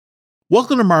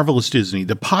Welcome to Marvelous Disney,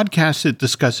 the podcast that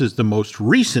discusses the most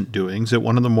recent doings at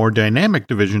one of the more dynamic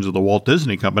divisions of the Walt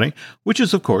Disney Company, which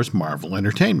is, of course, Marvel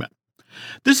Entertainment.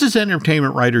 This is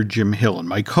entertainment writer Jim Hill, and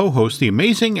my co-host, the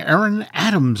amazing Aaron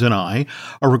Adams, and I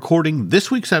are recording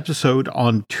this week's episode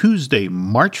on Tuesday,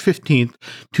 March 15th,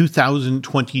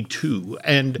 2022.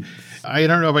 And I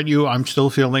don't know about you, I'm still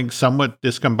feeling somewhat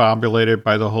discombobulated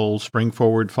by the whole spring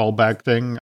forward, fall back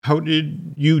thing. How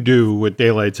did you do with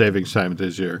daylight savings time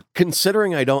this year?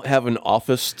 Considering I don't have an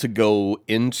office to go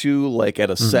into, like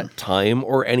at a set time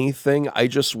or anything, I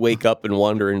just wake up and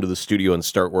wander into the studio and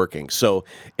start working. So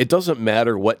it doesn't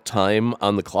matter what time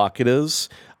on the clock it is.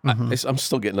 I'm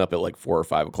still getting up at like 4 or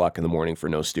 5 o'clock in the morning for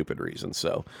no stupid reason.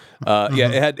 So,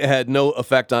 it had no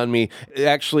effect on me.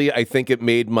 Actually, I think it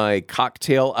made my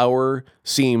cocktail hour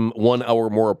seem 1 hour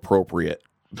more appropriate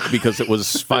because it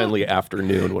was finally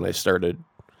afternoon when I started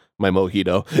my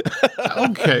mojito.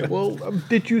 Okay, well,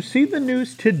 did you see the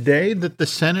news today that the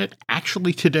Senate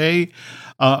actually today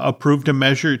approved a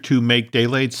measure to make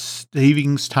daylight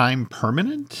savings time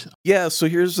permanent? Yeah, so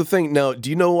here's the thing. Now, do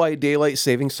you know why daylight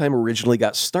savings time originally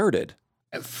got started?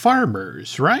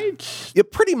 Farmers, right? Yeah,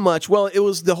 pretty much. Well, it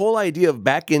was the whole idea of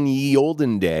back in ye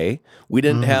olden day, we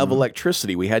didn't have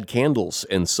electricity. We had candles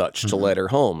and such to light our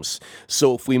homes.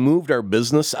 So if we moved our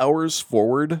business hours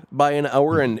forward by an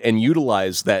hour and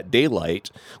utilized that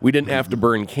daylight, we didn't have to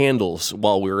burn candles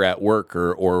while we were at work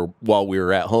or while we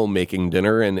were at home making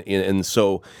dinner. And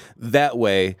so that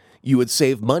way you would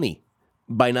save money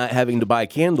by not having to buy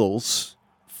candles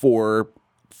for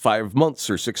 5 months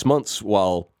or 6 months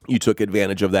while you took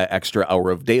advantage of that extra hour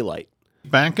of daylight.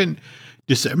 Back in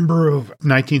December of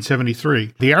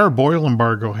 1973, the Arab oil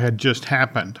embargo had just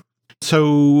happened.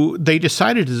 So they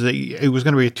decided it was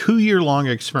going to be a 2-year-long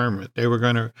experiment. They were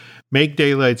going to make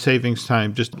daylight savings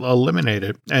time, just eliminate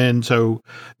it. And so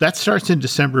that starts in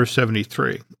December of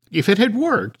 73. If it had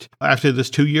worked after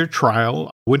this 2-year trial,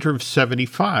 winter of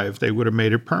 75, they would have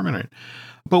made it permanent.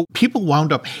 But people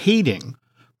wound up hating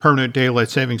permanent daylight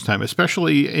savings time,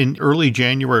 especially in early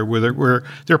January, where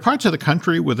there are parts of the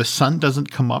country where the sun doesn't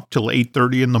come up till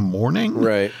 8:30 in the morning.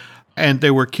 Right. And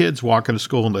there were kids walking to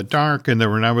school in the dark, and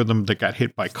there were a number of them that got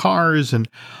hit by cars. And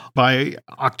by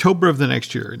October of the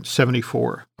next year, in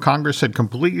 74, Congress had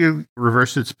completely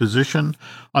reversed its position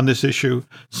on this issue,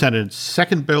 sent a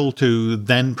second bill to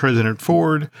then President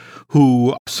Ford,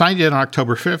 who signed it on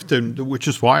October 5th, which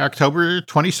is why October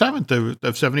 27th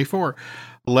of 74,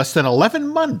 less than 11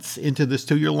 months into this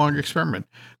 2-year-long experiment,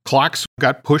 clocks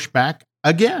got pushed back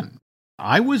again.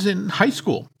 I was in high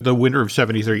school the winter of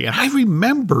 73, and I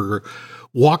remember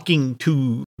walking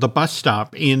to the bus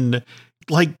stop in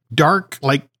dark,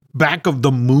 back of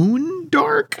the moon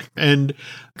dark. And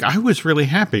I was really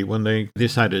happy when they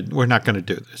decided we're not going to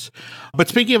do this. But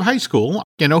speaking of high school,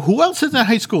 who else is in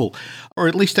high school? Or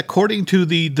at least according to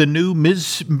the new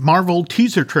Ms. Marvel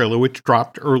teaser trailer, which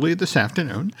dropped early this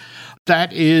afternoon,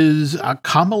 that is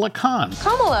Kamala Khan.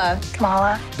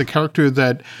 Kamala. The character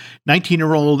that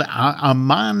 19-year-old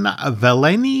Aman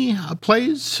Vellani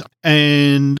plays.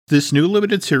 And this new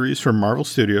limited series from Marvel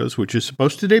Studios, which is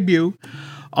supposed to debut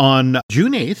on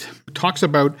June 8th, talks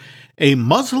about a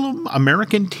Muslim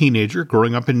American teenager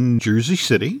growing up in Jersey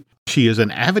City. She is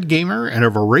an avid gamer and a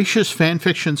voracious fan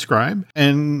fiction scribe,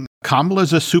 and Kamala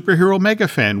is a superhero mega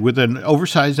fan with an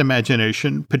oversized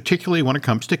imagination, particularly when it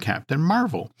comes to Captain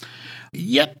Marvel.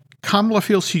 Yet, Kamala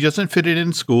feels she doesn't fit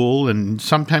in school and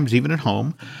sometimes even at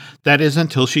home. That is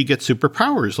until she gets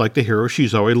superpowers like the hero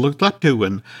she's always looked up to,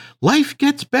 and life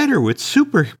gets better with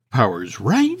superpowers,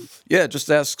 right? Yeah,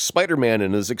 just ask Spider-Man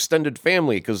and his extended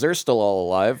family, because they're still all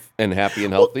alive and happy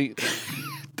and healthy.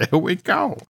 There we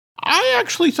go. I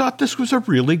actually thought this was a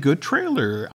really good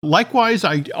trailer. Likewise,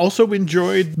 I also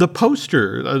enjoyed the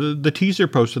poster, the teaser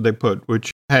poster they put,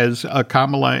 which has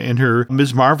Kamala in her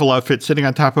Ms. Marvel outfit sitting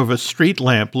on top of a street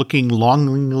lamp looking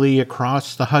longingly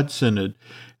across the Hudson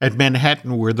at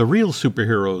Manhattan, where the real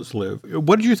superheroes live.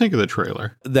 What did you think of the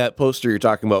trailer? That poster you're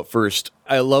talking about first,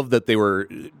 I love that they were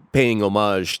paying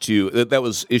homage to, that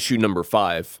was issue number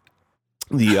 5.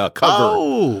 The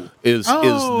cover is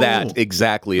that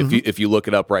exactly. If you look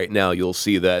it up right now, you'll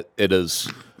see that it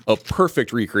is a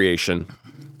perfect recreation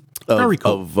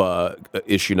of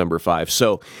issue number 5.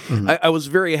 So I was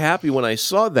very happy when I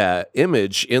saw that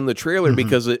image in the trailer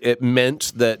because it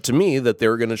meant that to me that they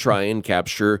were going to try and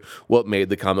capture what made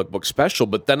the comic book special.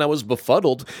 But then I was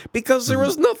befuddled because there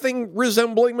was nothing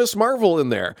resembling Miss Marvel in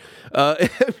there. I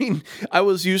mean, I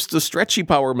was used to stretchy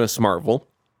power Miss Marvel.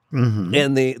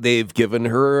 And they've given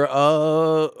her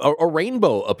a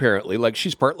rainbow, apparently, like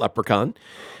she's part leprechaun.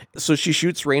 So she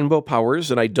shoots rainbow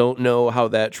powers, and I don't know how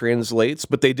that translates,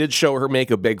 but they did show her make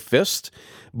a big fist,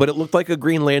 but it looked like a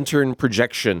Green Lantern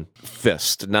projection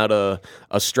fist, not a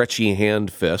stretchy hand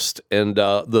fist. And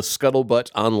the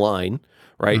scuttlebutt online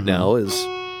right now is...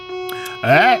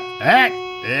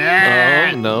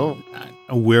 Oh, no.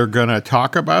 We're going to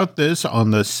talk about this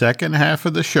on the second half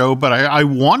of the show, but I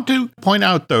want to point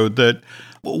out, though, that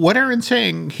what Aaron's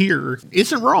saying here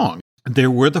isn't wrong.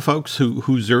 There were the folks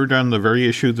who zeroed on the very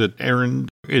issue that Aaron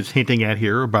is hinting at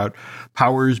here about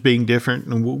powers being different,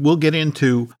 and we'll get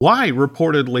into why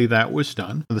reportedly that was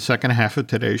done in the second half of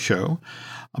today's show.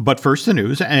 But first, the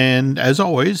news, and as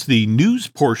always, the news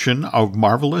portion of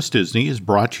Marvelous Disney is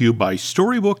brought to you by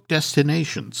Storybook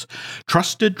Destinations,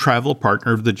 trusted travel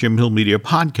partner of the Jim Hill Media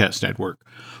Podcast Network.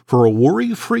 For a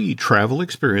worry-free travel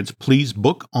experience, please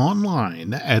book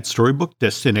online at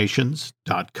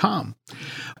StorybookDestinations.com.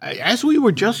 As we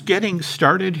were just getting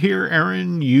started here,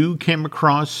 Aaron, you came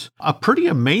across a pretty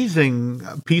amazing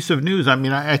piece of news. I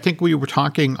mean, I think we were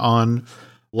talking on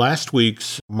last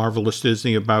week's Marvelous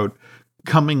Disney about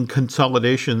coming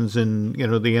consolidations in,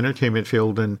 the entertainment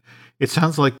field, and it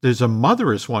sounds like there's a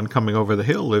mother's one coming over the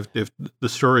hill if the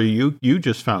story you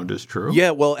just found is true. Yeah,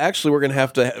 well, actually, we're going to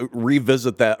have to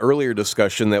revisit that earlier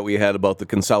discussion that we had about the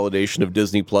consolidation of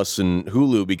Disney Plus and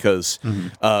Hulu, because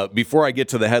before I get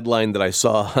to the headline that I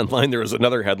saw online, there was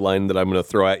another headline that I'm going to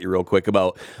throw at you real quick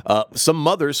about some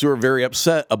mothers who are very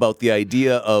upset about the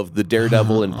idea of the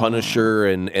Daredevil and Punisher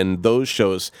and those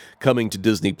shows coming to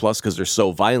Disney Plus because they're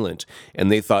so violent,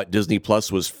 and they thought Disney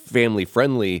Plus was family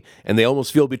friendly, and they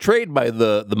almost feel betrayed by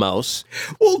the mouse.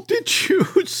 Well, did you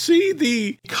see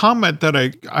the comment that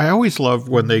I always love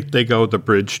when they go the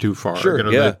bridge too far? Sure,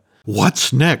 yeah.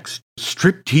 What's next?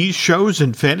 Striptease shows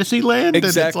in Fantasyland?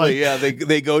 Exactly, yeah.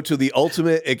 They go to the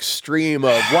ultimate extreme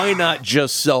of why not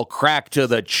just sell crack to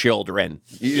the children?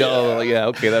 Yeah,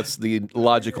 okay, that's the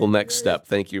logical next step.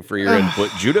 Thank you for your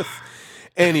input, Judith.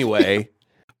 Anyway.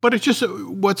 But it's just,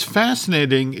 what's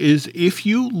fascinating is if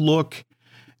you look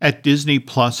at Disney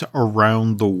Plus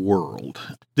around the world,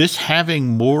 this having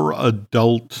more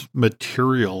adult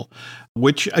material,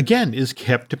 which again is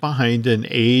kept behind an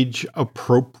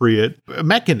age-appropriate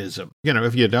mechanism.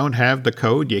 If you don't have the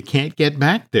code, you can't get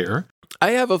back there.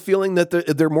 I have a feeling that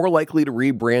they're more likely to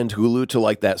rebrand Hulu to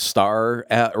like that Star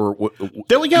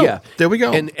there we go. Yeah. There we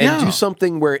go. And do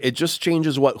something where it just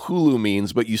changes what Hulu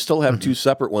means, but you still have two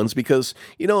separate ones, because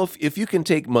if you can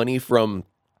take money from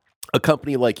a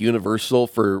company like Universal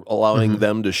for allowing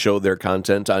them to show their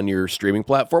content on your streaming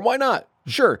platform, why not?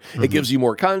 Sure. It gives you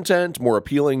more content, more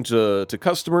appealing to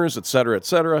customers, et cetera, et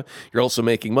cetera. You're also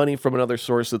making money from another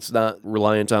source that's not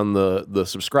reliant on the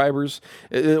subscribers.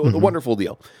 A wonderful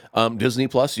deal. Disney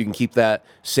Plus, you can keep that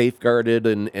safeguarded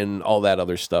and all that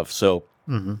other stuff. So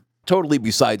totally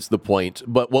besides the point.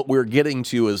 But what we're getting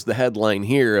to is the headline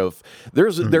here of there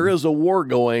is a war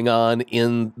going on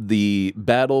in the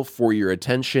battle for your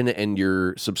attention and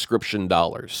your subscription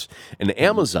dollars. And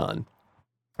Amazon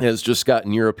has just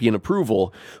gotten European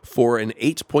approval for an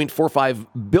 $8.45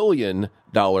 billion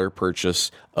purchase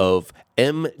of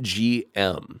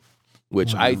MGM,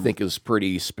 which I think is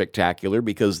pretty spectacular,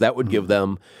 because that would give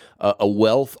them a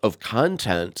wealth of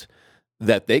content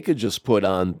that they could just put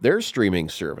on their streaming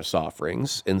service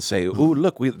offerings and say, "Oh,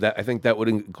 look, I think that would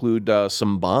include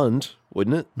some Bond,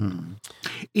 wouldn't it?"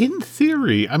 In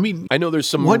theory, I mean, I know there's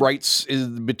some rights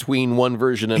between one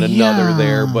version and another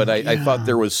there, but I thought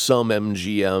there was some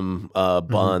MGM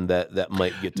Bond that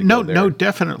might get to go there. No,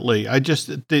 definitely.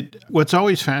 What's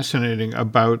always fascinating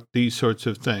about these sorts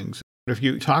of things, if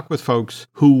you talk with folks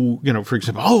who, for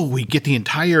example, we get the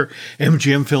entire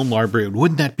MGM film library,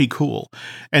 wouldn't that be cool?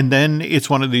 And then it's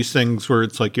one of these things where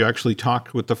it's like you actually talk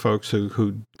with the folks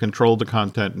who control the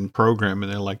content and program,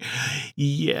 and they're like,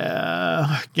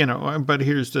 yeah, but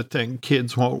here's the thing,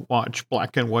 kids won't watch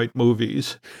black and white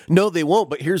movies. No, they won't.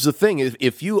 But here's the thing.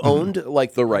 If you owned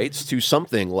like the rights to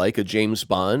something like a James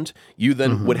Bond, you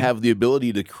then would have the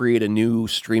ability to create a new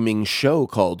streaming show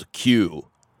called Q.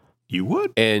 You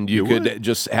would. And you could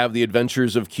just have the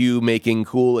adventures of Q making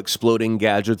cool exploding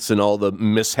gadgets and all the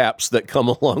mishaps that come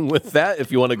along with that, if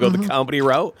you want to go the comedy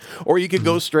route. Or you could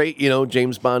go straight,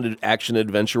 James Bond action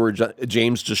adventure where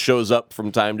James just shows up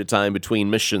from time to time between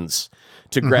missions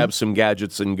to grab some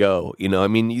gadgets and go.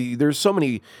 There's so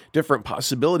many different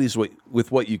possibilities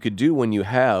with what you could do when you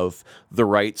have the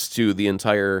rights to the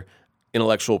entire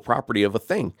intellectual property of a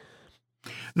thing.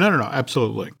 No,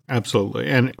 absolutely. Absolutely.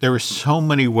 And there are so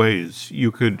many ways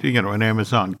you could, an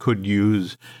Amazon could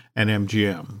use an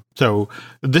MGM. So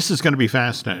this is going to be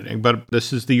fascinating, but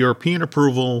this is the European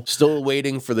approval. Still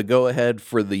waiting for the go-ahead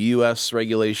for the U.S.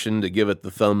 regulation to give it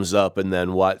the thumbs up, and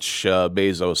then watch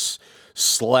Bezos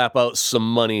slap out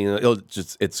some money.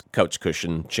 It's couch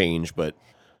cushion change, but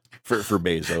for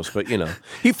Bezos. But,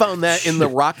 he found that in the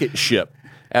rocket ship.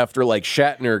 After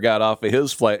Shatner got off of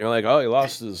his flight, and they're like, "Oh, he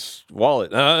lost his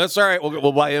wallet." That's all right.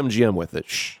 We'll buy MGM with it.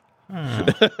 Shh.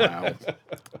 Wow.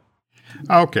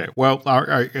 Okay. Well,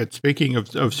 speaking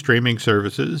of streaming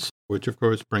services, which of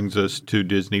course brings us to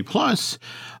Disney Plus,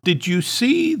 did you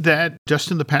see that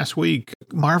just in the past week,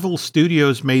 Marvel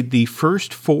Studios made the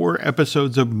first 4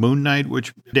 episodes of Moon Knight,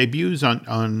 which debuts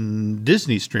on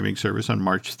Disney's streaming service on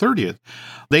March 30th?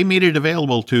 They made it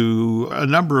available to a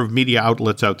number of media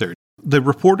outlets out there. The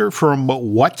reporter from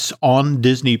What's on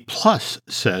Disney Plus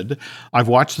said, "I've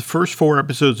watched the first 4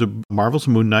 episodes of Marvel's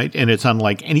Moon Knight, and it's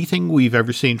unlike anything we've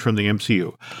ever seen from the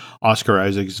MCU. Oscar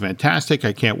Isaac is fantastic.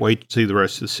 I can't wait to see the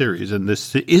rest of the series. And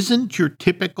this isn't your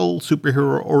typical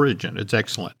superhero origin. It's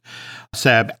excellent."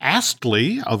 Sab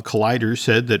Astley of Collider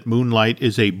said that Moonlight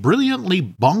is a brilliantly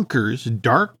bonkers,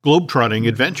 dark, globetrotting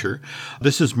adventure.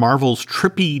 This is Marvel's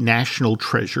trippy national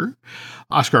treasure.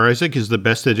 Oscar Isaac is the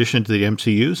best addition to the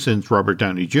MCU since Robert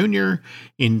Downey Jr.,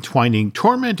 entwining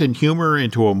torment and humor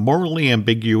into a morally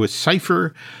ambiguous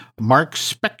cipher. Mark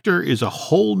Spector is a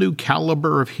whole new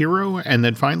caliber of hero. And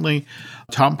then finally,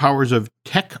 Tom Powers of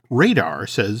Tech Radar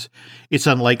says, "It's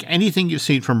unlike anything you've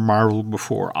seen from Marvel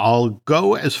before. I'll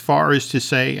go as far as to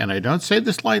say, and I don't say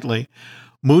this lightly,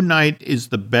 Moon Knight is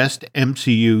the best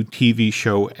MCU TV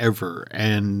show ever."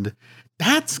 And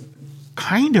that's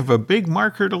kind of a big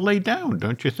marker to lay down,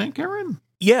 don't you think, Aaron?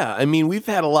 Yeah, I mean, we've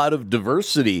had a lot of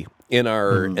diversity in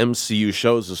our MCU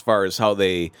shows as far as how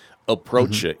they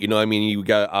approach it. You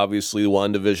got obviously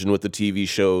WandaVision with the TV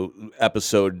show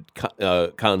episode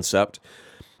concept.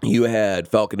 You had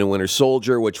Falcon and Winter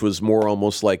Soldier, which was more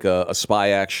almost like a spy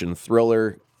action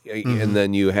thriller. And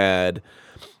then you had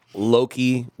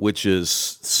Loki, which is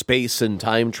space and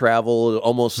time travel,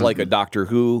 almost like a Doctor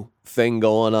Who thing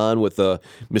going on with a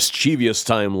mischievous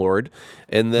Time Lord.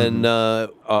 And then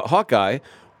Hawkeye,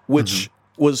 which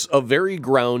was a very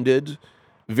grounded,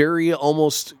 very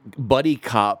almost buddy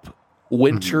cop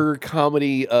winter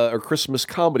comedy or Christmas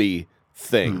comedy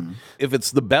thing. If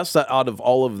it's the best out of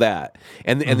all of that,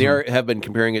 and they have been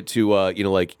comparing it to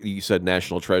like you said,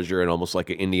 National Treasure, and almost like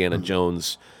an Indiana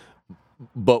Jones,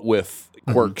 but with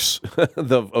quirks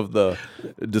of the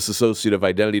dissociative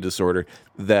identity disorder,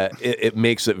 that it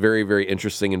makes it very, very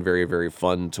interesting and very, very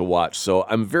fun to watch. So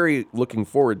I'm very looking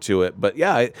forward to it. But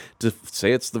yeah, to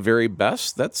say it's the very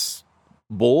best, that's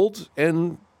bold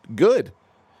and good.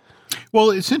 Well,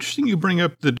 it's interesting you bring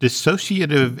up the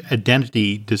dissociative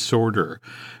identity disorder,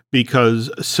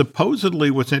 because supposedly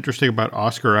what's interesting about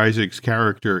Oscar Isaac's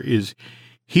character is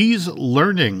he's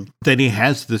learning that he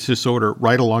has this disorder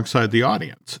right alongside the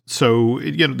audience. So,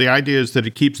 the idea is that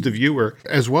it keeps the viewer,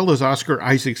 as well as Oscar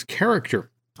Isaac's character,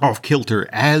 off kilter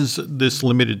as this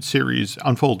limited series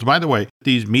unfolds. By the way,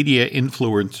 these media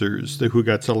influencers who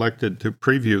got selected to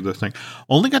preview the thing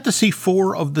only got to see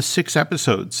 4 of the 6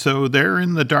 episodes. So they're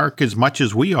in the dark as much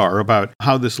as we are about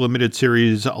how this limited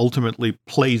series ultimately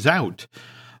plays out.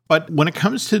 But when it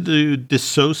comes to the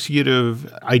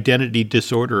dissociative identity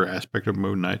disorder aspect of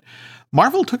Moon Knight,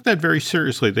 Marvel took that very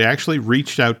seriously. They actually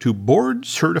reached out to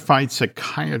board-certified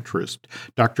psychiatrist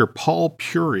Dr. Paul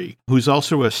Puri, who's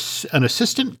also an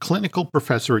assistant clinical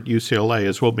professor at UCLA,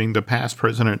 as well being the past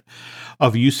president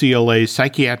of UCLA's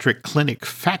Psychiatric Clinic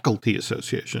Faculty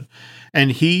Association.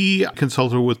 And he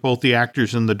consulted with both the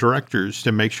actors and the directors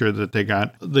to make sure that they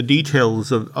got the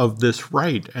details of this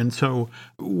right. And so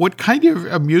what kind of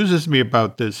amuses me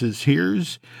about this is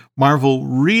here's Marvel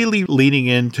really leaning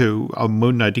into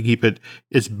Moon Knight to keep it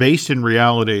as based in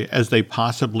reality as they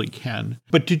possibly can.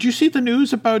 But did you see the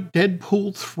news about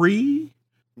Deadpool 3?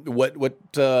 What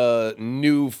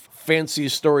new fancy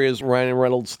story is Ryan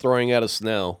Reynolds throwing at us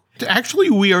now? Actually,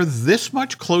 we are this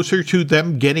much closer to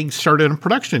them getting started in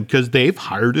production because they've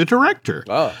hired a director.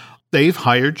 Oh. They've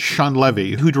hired Sean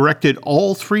Levy, who directed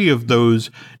all 3 of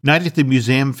those Night at the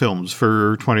Museum films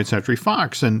for 20th Century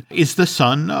Fox, and is the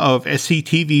son of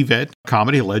SCTV vet,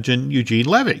 comedy legend Eugene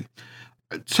Levy.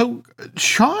 So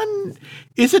Sean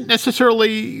isn't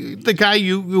necessarily the guy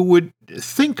you would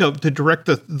think of to direct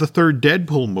the 3rd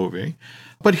Deadpool movie.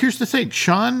 But here's the thing.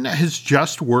 Sean has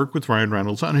just worked with Ryan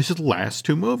Reynolds on his last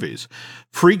 2 movies,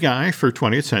 Free Guy for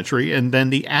 20th Century, and then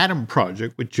The Adam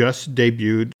Project, which just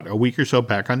debuted a week or so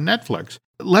back on Netflix.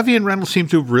 Levy and Reynolds seem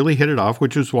to have really hit it off,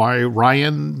 which is why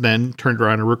Ryan then turned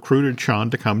around and recruited Sean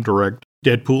to come direct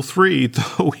Deadpool 3,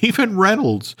 though even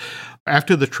Reynolds,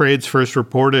 after the trades first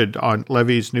reported on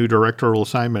Levy's new directorial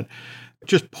assignment,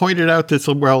 just pointed out that,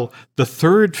 well, the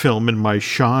third film in my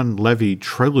Sean Levy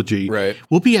trilogy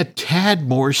will be a tad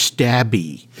more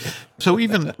stabby. So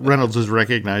even Reynolds is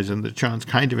recognizing that Sean's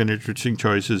kind of an interesting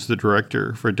choice as the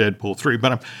director for Deadpool 3.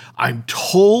 But I'm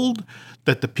told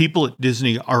that the people at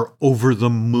Disney are over the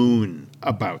moon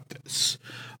about this,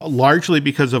 largely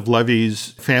because of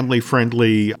Levy's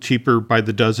family-friendly, cheaper by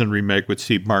the dozen remake with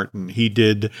Steve Martin. He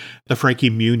did the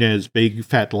Frankie Muniz Big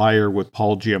Fat Liar with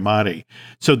Paul Giamatti.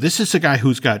 So this is a guy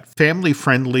who's got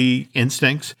family-friendly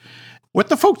instincts. What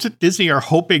the folks at Disney are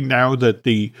hoping now that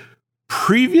the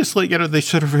previously, they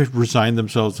sort of resigned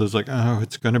themselves as like, oh,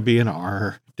 it's going to be an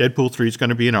R. Deadpool 3 is going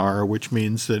to be an R, which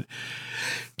means that,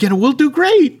 we'll do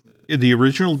great. The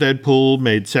original Deadpool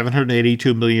made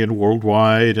 $782 million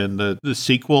worldwide, and the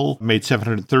sequel made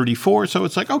 $734. So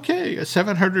it's like, okay, a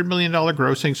 $700 million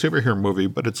grossing superhero movie.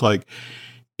 But it's like,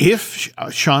 if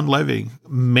Sean Levy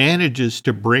manages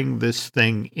to bring this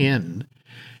thing in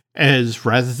as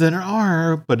rather than an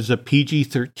R, but as a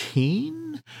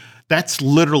PG-13, that's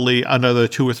literally another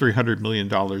 $200 or $300 million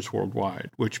worldwide,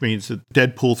 which means that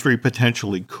Deadpool 3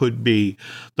 potentially could be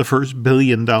the first $1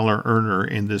 billion earner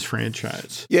in this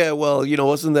franchise. Yeah, well,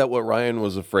 wasn't that what Ryan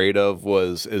was afraid of?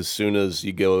 Was as soon as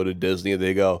you go to Disney,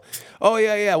 they go, "Oh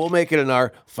yeah, we'll make it an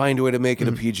R. Find a way to make it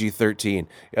a PG-13."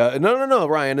 No,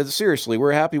 Ryan. Seriously,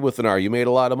 we're happy with an R. You made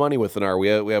a lot of money with an R. We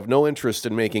have no interest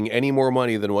in making any more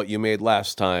money than what you made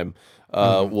last time.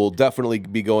 We'll definitely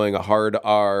be going a hard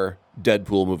R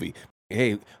Deadpool movie.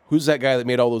 Hey, who's that guy that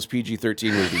made all those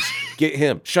PG-13 movies? Get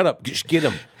him. Shut up. Get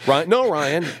him. Ryan. No,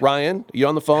 Ryan, you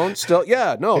on the phone still?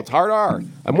 Yeah, no, it's hard R.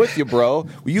 I'm with you, bro.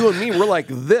 You and me, we're like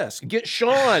this. Get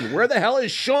Sean. Where the hell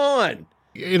is Sean?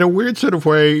 In a weird sort of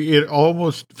way, it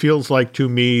almost feels like to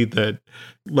me that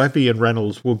Levy and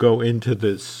Reynolds will go into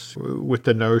this with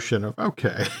the notion of,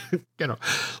 okay,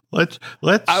 let's.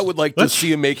 I would like to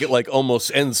see him make it like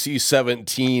almost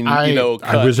NC-17.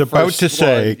 I was about to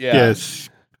say, yes,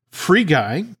 Free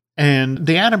Guy and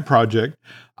The Adam Project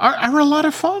are a lot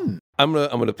of fun. I'm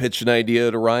gonna pitch an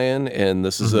idea to Ryan, and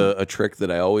this is a trick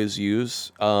that I always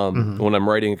use when I'm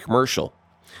writing a commercial.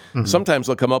 Sometimes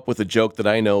I'll come up with a joke that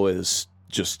I know is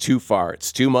just too far. It's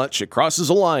too much. It crosses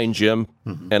a line, Jim,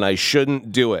 and I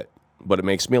shouldn't do it. But it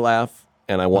makes me laugh,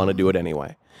 and I want to do it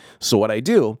anyway. So what I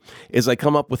do is I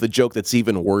come up with a joke that's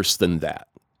even worse than that.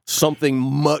 Something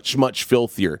much, much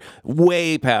filthier,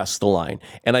 way past the line.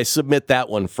 And I submit that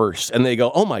one first. And they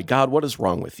go, "Oh my God, what is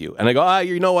wrong with you?" And I go,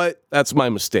 you know what? That's my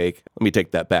mistake. Let me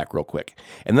take that back real quick.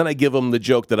 And then I give them the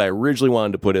joke that I originally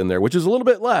wanted to put in there, which is a little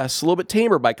bit less, a little bit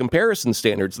tamer by comparison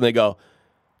standards. And they go,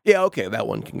 "Yeah, okay, that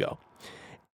one can go."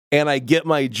 And I get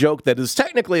my joke that is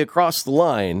technically across the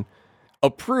line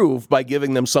approved by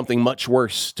giving them something much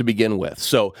worse to begin with.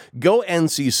 So go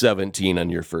NC-17 on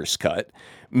your first cut.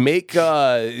 Make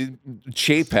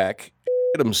Chapek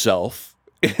himself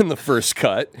in the first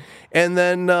cut, and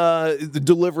then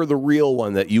deliver the real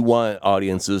one that you want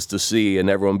audiences to see, and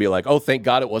everyone be like, "Oh, thank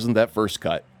God it wasn't that first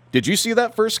cut. Did you see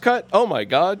that first cut? Oh my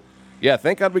God. Yeah,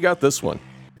 thank God we got this one."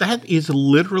 That is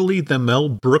literally the Mel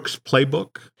Brooks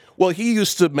playbook. Well, he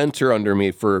used to mentor under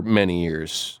me for many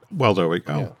years. Well, there we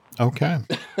go. Yeah. Okay.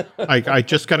 I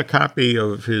just got a copy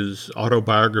of his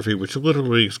autobiography, which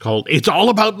literally is called "It's All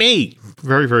About Me."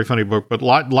 Very, very funny book, but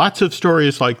lots of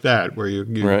stories like that where you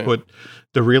put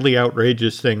the really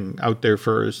outrageous thing out there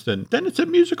first, and then it's a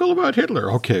musical about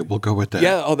Hitler. Okay, we'll go with that.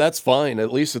 Yeah, that's fine.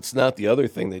 At least it's not the other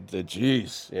thing they did.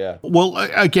 Jeez, yeah. Well,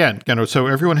 again, so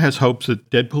everyone has hopes that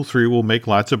Deadpool 3 will make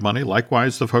lots of money.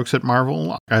 Likewise, the folks at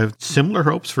Marvel have similar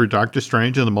hopes for Doctor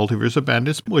Strange and the Multiverse of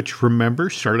Madness, which, remember,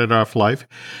 started off life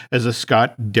as a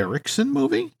Scott Derrickson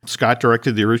movie. Scott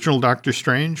directed the original Doctor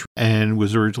Strange and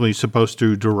was originally supposed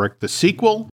to direct the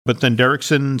sequel. But then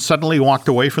Derrickson suddenly walked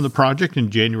away from the project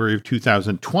in January of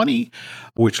 2020,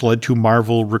 which led to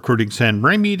Marvel recruiting Sam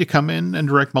Raimi to come in and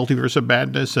direct Multiverse of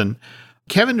Madness. And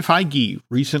Kevin Feige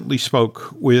recently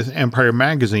spoke with Empire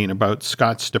Magazine about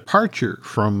Scott's departure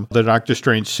from the Doctor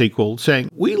Strange sequel, saying,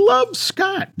 "We love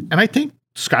Scott." And I think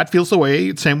Scott feels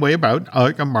the same way about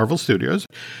Marvel Studios.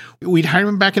 We'd hire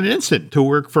him back in an instant to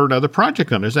work for another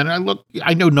project on us. And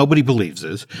I know nobody believes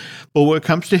this, but when it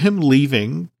comes to him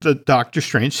leaving the Doctor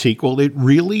Strange sequel, it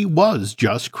really was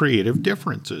just creative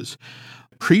differences.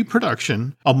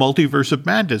 Pre-production, a Multiverse of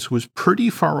Madness was pretty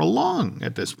far along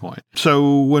at this point.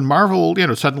 So when Marvel,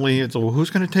 suddenly it's, well, who's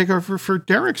going to take over for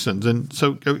Derrickson's? And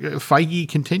so Feige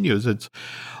continues. It's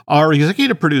our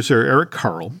executive producer, Eric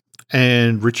Carle,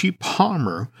 and Richie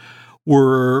Palmer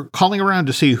were calling around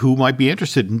to see who might be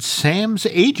interested. And Sam's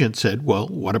agent said, well,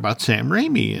 what about Sam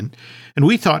Raimi? And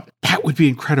we thought that would be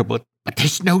incredible, but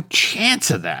there's no chance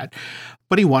of that.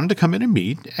 But he wanted to come in and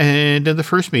meet. And in the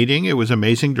first meeting, it was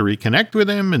amazing to reconnect with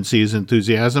him and see his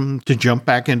enthusiasm to jump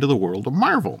back into the world of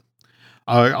Marvel.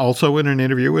 Also, in an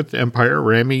interview with Empire,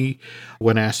 Raimi,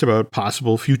 when asked about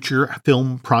possible future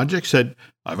film projects, said,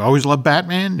 I've always loved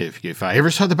Batman. If I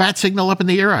ever saw the bat signal up in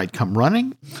the air, I'd come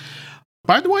running.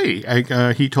 By the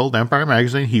way, he told Empire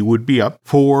Magazine he would be up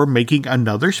for making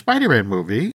another Spider-Man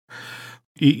movie.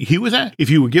 He was asked if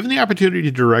you were given the opportunity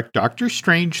to direct Doctor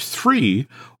Strange 3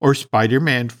 or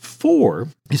Spider-Man 4.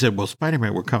 He said, well,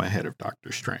 Spider-Man would come ahead of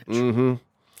Doctor Strange. Mm-hmm.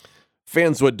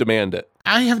 Fans would demand it.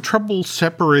 I have trouble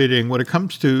separating when it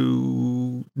comes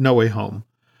to No Way Home,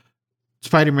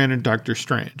 Spider-Man and Doctor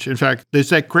Strange. In fact, there's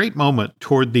that great moment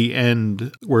toward the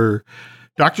end where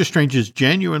Doctor Strange is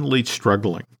genuinely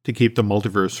struggling to keep the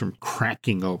multiverse from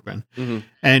cracking open. Mm-hmm.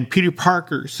 And Peter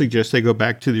Parker suggests they go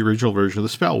back to the original version of the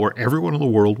spell where everyone in the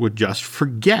world would just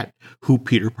forget who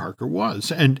Peter Parker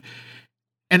was. And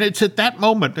it's at that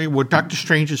moment where Doctor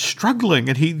Strange is struggling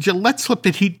and he lets slip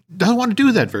that he doesn't want to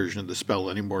do that version of the spell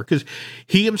anymore because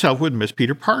he himself would miss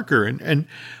Peter Parker. And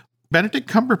Benedict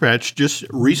Cumberbatch just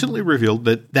recently revealed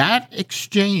that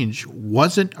exchange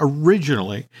wasn't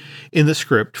originally in the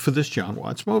script for this John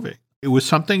Watts movie. It was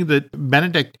something that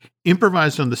Benedict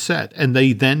improvised on the set, and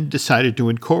they then decided to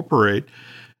incorporate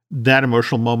that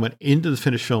emotional moment into the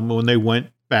finished film when they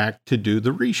went back to do the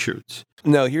reshoots.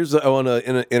 Now, I want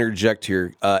to interject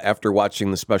here. After watching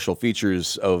the special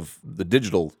features of the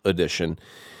digital edition,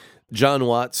 John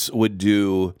Watts would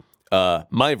do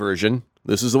my version.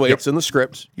 This is the way it's in the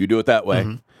script. You do it that way.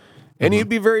 Mm-hmm. And he'd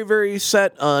be very, very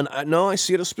set on, no, I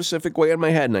see it a specific way in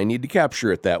my head, and I need to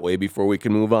capture it that way before we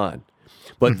can move on.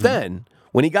 But then,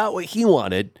 when he got what he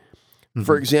wanted,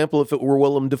 for example, if it were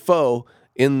Willem Dafoe,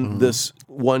 in this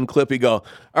one clip, he'd go,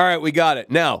 all right, we got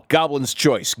it. Now, Goblin's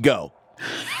choice, go.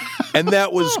 And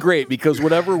that was great, because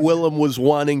whatever Willem was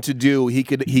wanting to do, he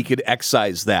could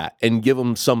excise that and give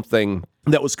him something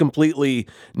that was completely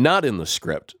not in the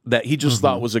script, that he just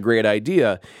thought was a great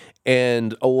idea.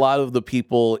 And a lot of the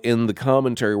people in the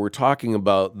commentary were talking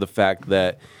about the fact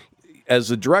that as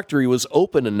a director, he was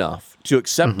open enough to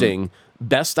accepting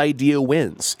best idea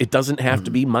wins. It doesn't have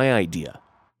to be my idea.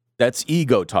 That's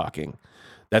ego talking.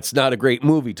 That's not a great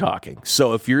movie talking.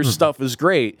 So if your stuff is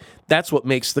great, that's what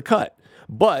makes the cut.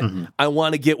 But I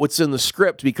want to get what's in the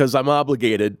script because I'm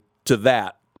obligated to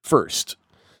that first.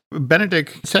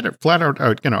 Benedict said it flat out,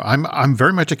 I'm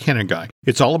very much a canon guy.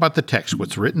 It's all about the text,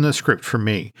 what's written in the script for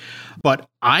me. But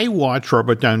I watched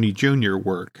Robert Downey Jr.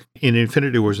 work in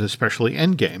Infinity Wars, and especially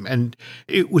Endgame, and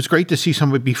it was great to see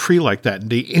somebody be free like that, and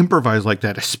they improvise like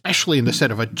that, especially in the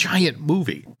set of a giant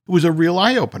movie. It was a real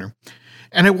eye-opener.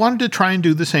 And I wanted to try and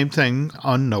do the same thing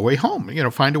on No Way Home,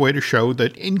 find a way to show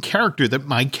that in character, that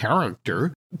my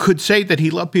character could say that he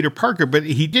loved Peter Parker, but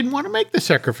he didn't want to make the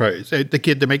sacrifice, the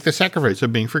kid to make the sacrifice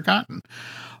of being forgotten.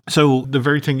 So the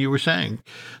very thing you were saying,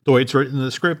 the way it's written in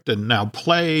the script and now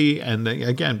play, and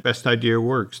again, best idea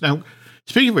works. Now,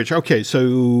 speaking of which, okay,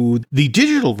 so the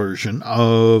digital version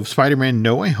of Spider-Man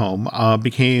No Way Home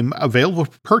became available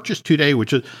for purchase today,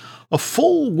 which is a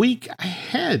full week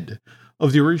ahead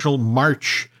of the original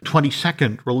March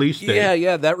 22nd release date.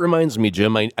 Yeah, that reminds me,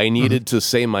 Jim. I needed to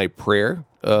say my prayer.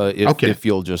 If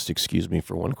you'll just excuse me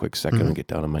for one quick second and get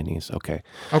down on my knees. Okay.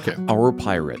 Our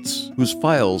pirates, whose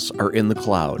files are in the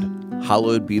cloud,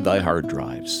 hallowed be thy hard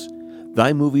drives.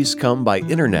 Thy movies come by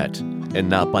internet and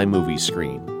not by movie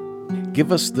screen.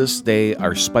 Give us this day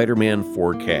our Spider-Man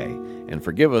 4K, and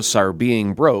forgive us our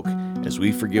being broke as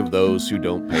we forgive those who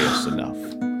don't pay us enough.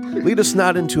 Lead us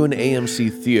not into an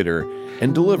AMC theater,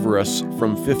 and deliver us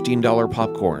from $15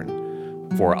 popcorn.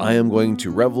 For I am going to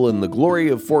revel in the glory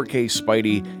of 4K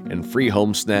Spidey and free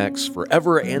home snacks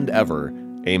forever and ever.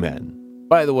 Amen.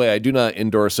 By the way, I do not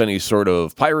endorse any sort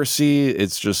of piracy.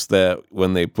 It's just that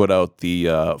when they put out the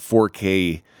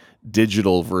 4K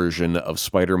digital version of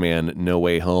Spider-Man No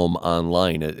Way Home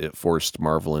online, it forced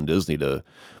Marvel and Disney to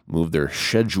move their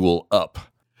schedule up.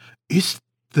 Is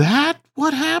that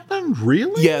what happened?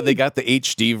 Really? Yeah, they got the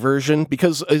HD version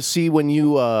because see when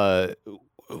you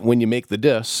make the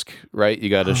disc, right? You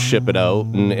got to ship it out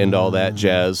and all that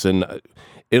jazz, and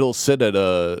it'll sit at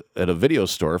a video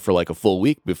store for like a full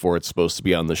week before it's supposed to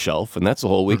be on the shelf, and that's a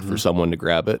whole week for someone to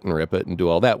grab it and rip it and do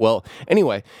all that. Well,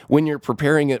 anyway, when you're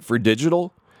preparing it for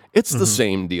digital, it's the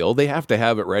same deal. They have to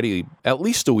have it ready at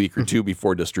least a week or two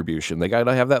before distribution. They got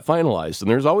to have that finalized,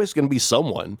 and there's always going to be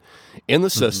someone in the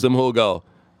system who will go,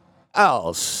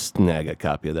 I'll snag a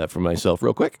copy of that for myself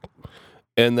real quick.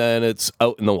 And then it's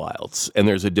out in the wilds. And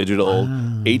there's a digital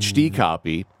HD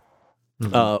copy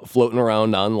floating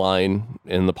around online,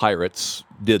 and the pirates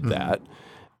did that.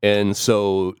 And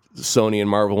so Sony and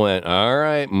Marvel went, all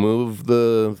right, move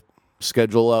the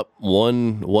schedule up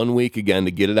one week again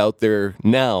to get it out there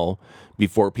now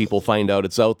before people find out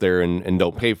it's out there and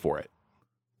don't pay for it.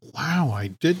 Wow, I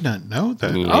did not know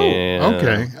that. Yeah. Oh,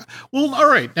 okay. Well, all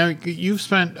right. Now, you've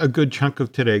spent a good chunk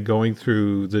of today going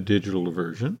through the digital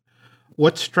version.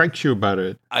 What strikes you about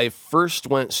it? I first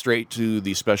went straight to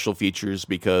the special features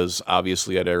because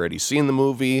obviously I'd already seen the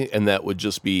movie, and that would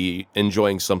just be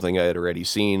enjoying something I had already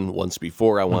seen once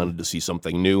before. I wanted to see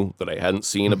something new that I hadn't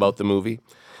seen about the movie.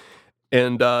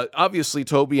 And obviously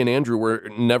Toby and Andrew were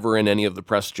never in any of the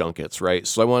press junkets, right?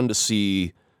 So I wanted to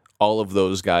see all of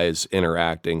those guys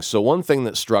interacting. So one thing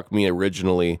that struck me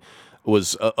originally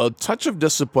was a touch of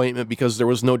disappointment because there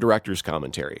was no director's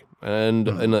commentary. And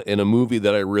in a movie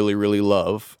that I really, really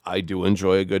love, I do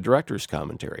enjoy a good director's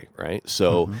commentary, right?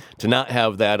 So to not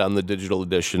have that on the digital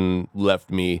edition left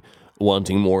me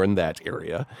wanting more in that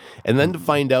area. And then to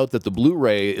find out that the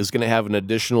Blu-ray is going to have an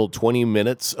additional 20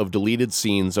 minutes of deleted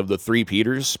scenes of the three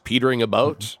Peters petering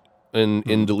about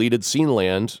in deleted scene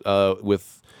land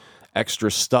with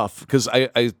extra stuff. Because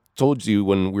I told you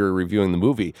when we were reviewing the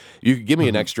movie, you could give me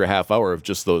an extra half hour of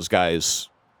just those guys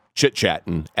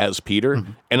chit-chatting as Peter,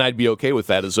 and I'd be okay with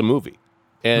that as a movie.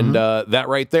 And that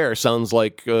right there sounds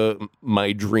like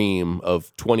my dream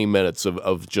of 20 minutes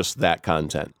of just that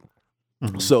content.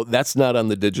 So that's not on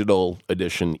the digital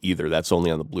edition either. That's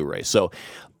only on the Blu-ray. So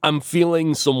I'm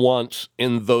feeling some want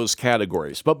in those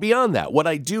categories. But beyond that, what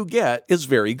I do get is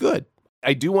very good.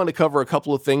 I do want to cover a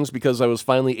couple of things because I was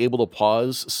finally able to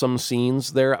pause some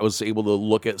scenes there. I was able to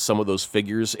look at some of those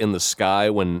figures in the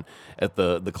sky when at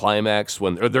the climax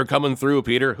when they're coming through,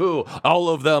 Peter. Who? All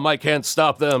of them. I can't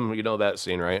stop them. You know that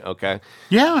scene, right? Okay.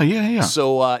 Yeah.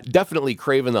 So definitely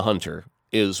Kraven the Hunter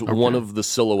is one of the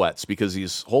silhouettes because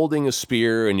he's holding a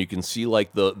spear and you can see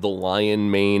like the lion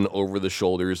mane over the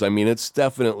shoulders. I mean, it's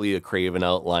definitely a Kraven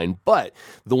outline, but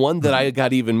the one that I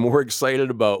got even more excited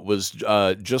about was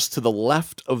just to the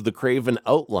left of the Kraven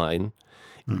outline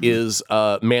is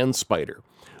Man Spider,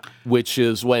 which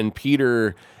is when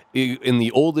Peter, in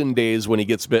the olden days when he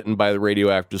gets bitten by the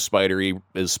radioactive spider, he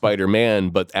is Spider-Man,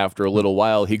 but after a little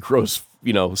while he grows,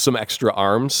 some extra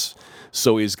arms.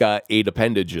 So he's got 8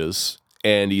 appendages.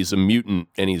 And he's a mutant,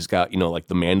 and he's got, like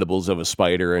the mandibles of a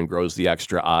spider and grows the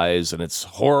extra eyes, and it's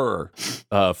horror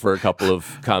for a couple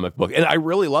of comic book. And I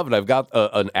really love it. I've got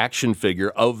an action figure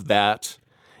of that,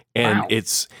 and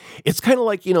it's kind of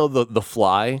like, the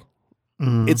Fly.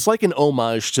 It's like an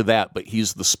homage to that, but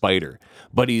he's the spider.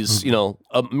 But he's,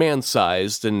 a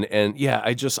man-sized, and yeah,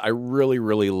 I really,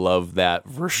 really love that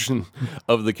version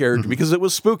of the character because it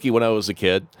was spooky when I was a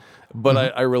kid. But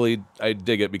I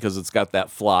dig it because it's got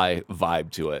that Fly vibe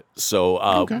to it.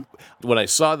 So when I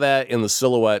saw that in the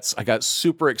silhouettes, I got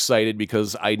super excited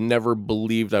because I never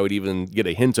believed I would even get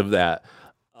a hint of that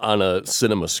on a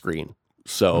cinema screen.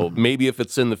 So maybe if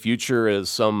it's in the future as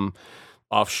some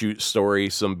offshoot story,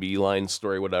 some beeline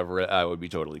story, whatever, I would be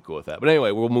totally cool with that. But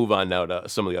anyway, we'll move on now to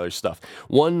some of the other stuff.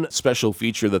 One special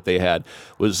feature that they had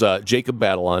was Jacob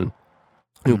Batalon,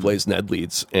 who plays Ned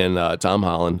Leeds, and Tom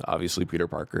Holland, obviously Peter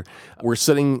Parker, were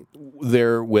sitting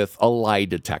there with a lie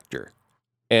detector.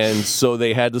 And so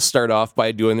they had to start off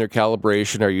by doing their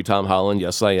calibration. Are you Tom Holland?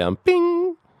 Yes, I am.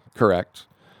 Bing! Correct.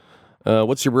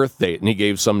 What's your birth date? And he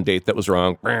gave some date that was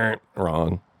wrong.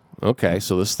 Wrong. Okay,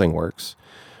 so this thing works.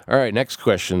 All right, next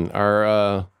question.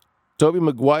 Are Tobey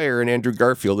Maguire and Andrew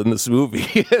Garfield in this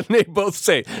movie? And they both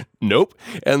say, nope.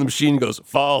 And the machine goes,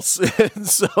 false. And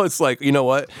so it's like, you know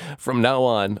what? From now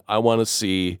on, I want to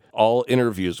see all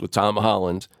interviews with Tom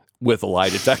Holland with a lie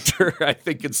detector. I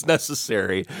think it's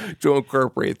necessary to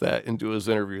incorporate that into his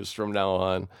interviews from now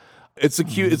on. It's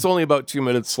it's only about 2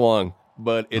 minutes long,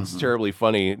 but it's terribly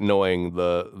funny knowing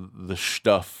the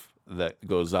stuff that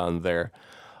goes on there.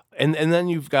 And then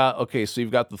you've got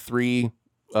the 3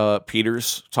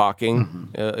 Peters talking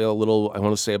a little, I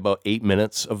want to say about 8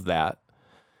 minutes of that.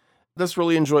 That's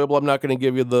really enjoyable. I'm not going to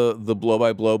give you the blow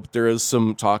by blow, but there is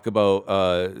some talk about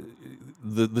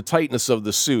the tightness of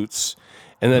the suits.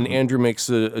 And then Andrew makes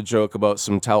a joke about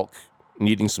some talc,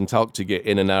 needing some talc to get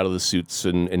in and out of the suits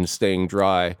and staying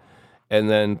dry. And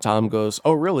then Tom goes,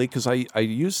 oh, really? Because I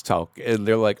use talc. And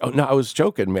they're like, oh, no, I was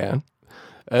joking, man.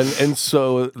 And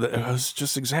so I was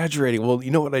just exaggerating. Well,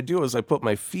 you know what I do is I put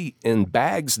my feet in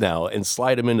bags now and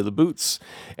slide them into the boots,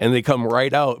 and they come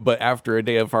right out. But after a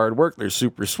day of hard work, they're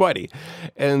super sweaty.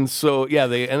 And so, yeah,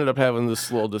 they ended up having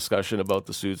this little discussion about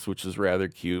the suits, which is rather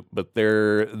cute. But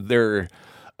their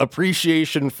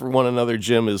appreciation for one another,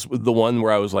 Jim, is the one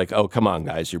where I was like, oh, come on,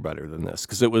 guys, you're better than this.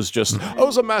 Because it was just, I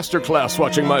was a master class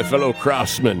watching my fellow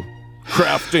craftsmen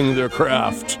crafting their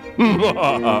craft.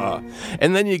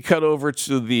 And then you cut over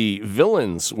to the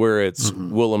villains, where it's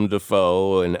Willem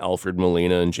Dafoe and Alfred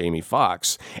Molina and Jamie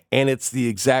Foxx, and it's the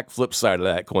exact flip side of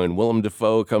that coin. Willem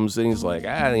Dafoe comes in, he's like,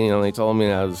 they told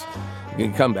me I was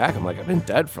gonna come back. I'm like, I've been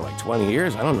dead for like 20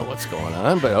 years. I don't know what's going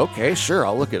on, but okay, sure,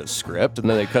 I'll look at a script. And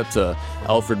then they cut to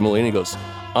Alfred Molina, he goes,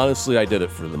 honestly, I did it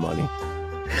for the money.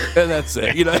 And that's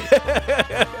it,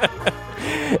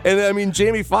 And I mean,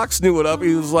 Jamie Foxx knew it up.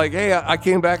 He was like, hey, I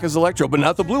came back as Electro, but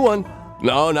not the blue one.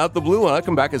 No, not the blue one. I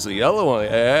come back as the yellow one.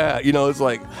 Yeah. It's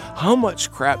like, how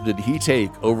much crap did he take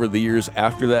over the years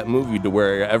after that movie to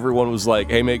where everyone was like,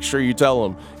 hey, make sure you tell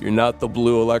him you're not the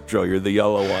blue Electro, you're the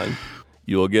yellow one.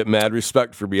 You will get mad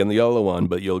respect for being the yellow one,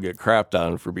 but you'll get crapped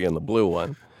on for being the blue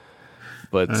one.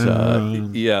 But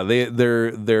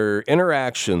their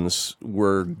interactions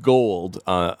were gold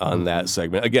on that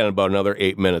segment. Again, about another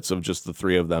 8 minutes of just the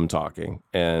three of them talking,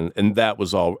 and that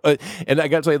was all. And I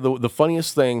got to tell you, the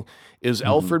funniest thing is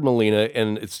Alfred Molina,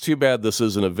 and it's too bad this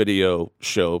isn't a video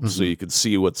show so you could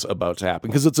see what's about to happen,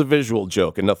 because it's a visual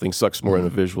joke, and nothing sucks more than a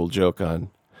visual joke on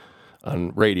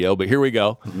radio. But here we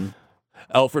go.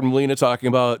 Alfred Molina talking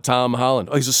about Tom Holland.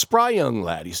 Oh, he's a spry young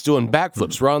lad. He's doing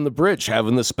backflips. We're on the bridge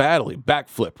having this battle. He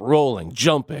backflip, rolling,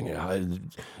 jumping,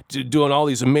 doing all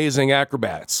these amazing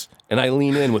acrobats. And I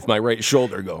lean in with my right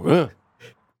shoulder, go,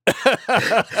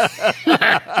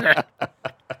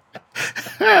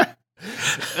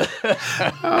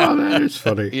 Oh, that is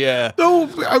funny. Yeah.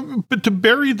 No, but to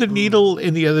bury the needle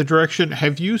in the other direction,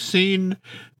 have you seen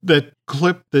the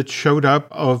clip that showed up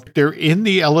of they're in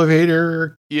the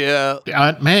elevator? Yeah.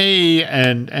 Aunt May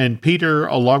and Peter,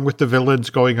 along with the villains,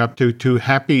 going up to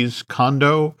Happy's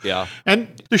condo. Yeah.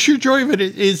 And the sheer joy of it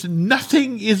is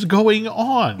nothing is going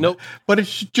on. Nope. But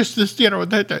it's just this,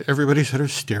 that everybody's sort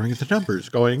of staring at the numbers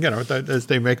going, as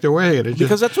they make their way. And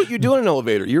because that's what you do in an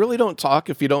elevator. You really don't talk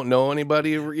if you don't know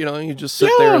anybody. You just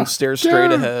sit there and stare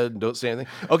straight ahead. Don't say anything.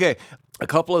 Okay. A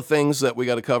couple of things that we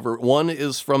got to cover. One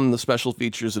is from the special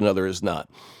features, another is not.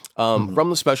 From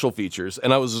the special features,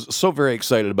 and I was so very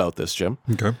excited about this, Jim.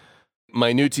 Okay.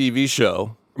 My new TV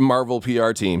show, Marvel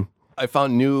PR team, I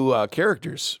found new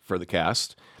characters for the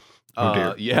cast. Oh,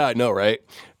 dear. Yeah, I know, right?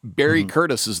 Barry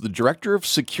Curtis is the director of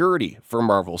security for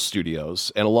Marvel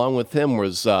Studios, and along with him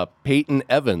was Peyton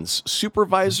Evans,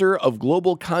 supervisor of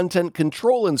global content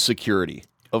control and security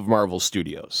of Marvel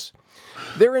Studios.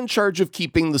 They're in charge of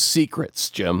keeping the secrets,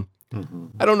 Jim.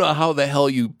 I don't know how the hell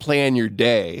you plan your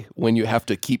day when you have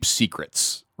to keep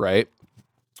secrets, right?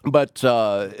 But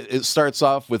it starts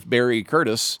off with Barry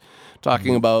Curtis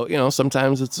talking about,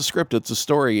 sometimes it's a script, it's a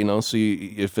story, so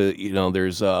if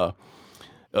there's a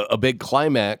big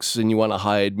climax and you want to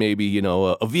hide maybe,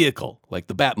 a vehicle like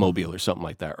the Batmobile or something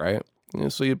like that, right?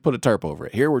 So you put a tarp over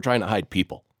it. Here we're trying to hide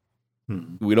people.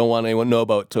 We don't want anyone to know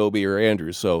about Toby or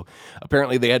Andrew. So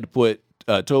apparently they had to put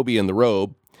Toby in the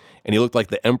robe, and he looked like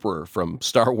the Emperor from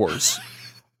Star Wars.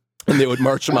 And they would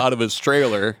march him out of his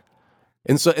trailer.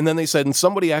 And then they said, and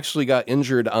somebody actually got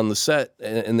injured on the set,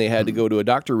 and they had to go to a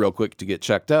doctor real quick to get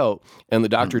checked out. And the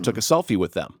doctor took a selfie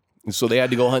with them. And so they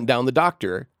had to go hunt down the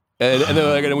doctor. And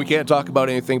they're like, and we can't talk about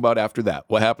anything about after that.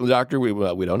 What happened to the doctor?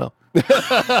 We don't know.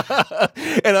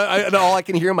 and all I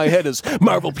can hear in my head is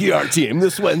Marvel PR team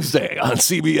this Wednesday on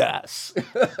CBS.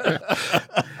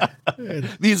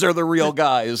 These are the real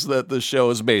guys that the show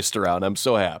is based around. I'm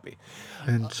so happy.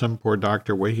 And some poor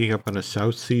doctor waking up on a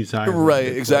South Seas island. Right,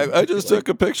 exactly. I just took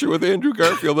a picture with Andrew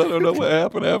Garfield. I don't know what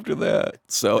happened after that.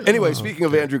 So anyway, speaking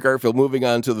of Andrew Garfield, moving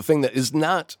on to the thing that is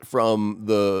not from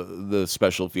the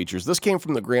special features. This came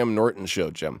from the Graham Norton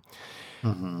show, Jim.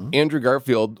 Andrew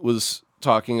Garfield was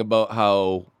talking about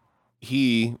how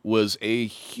he was a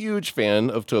huge fan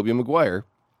of Tobey Maguire.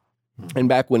 And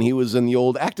back when he was in the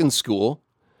old acting school,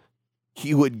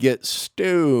 he would get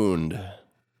stoned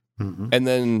and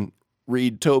then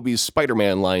read Tobey's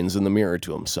Spider-Man lines in the mirror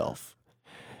to himself.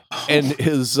 And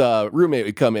his roommate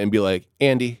would come in and be like,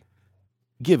 Andy,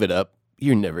 give it up.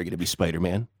 You're never going to be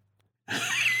Spider-Man.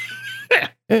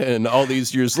 And all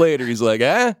these years later, he's like,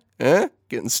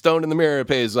 getting stoned in the mirror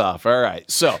pays off. All right.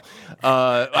 So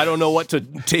I don't know what to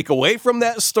take away from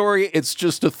that story. It's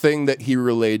just a thing that he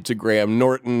relayed to Graham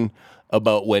Norton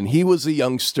about when he was a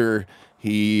youngster.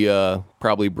 He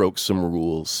probably broke some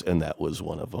rules, and that was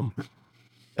one of them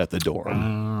at the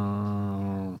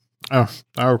dorm. Oh,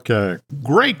 okay.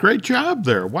 Great job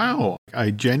there. Wow. I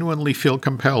genuinely feel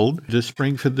compelled to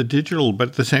spring for the digital, but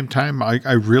at the same time,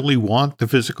 I really want the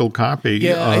physical copy.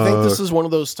 Yeah, I think this is one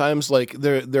of those times, like,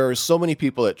 there are so many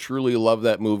people that truly love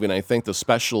that movie, and I think the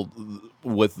special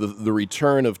with the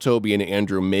return of Toby and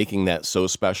Andrew making that so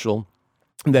special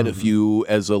that if you,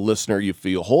 as a listener, if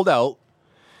you hold out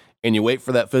and you wait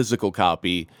for that physical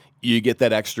copy, you get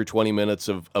that extra 20 minutes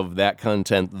of that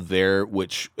content there,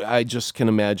 which I just can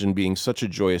imagine being such a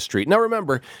joyous treat. Now,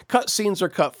 remember, cut scenes are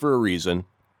cut for a reason.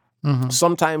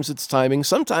 Sometimes it's timing.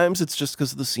 Sometimes it's just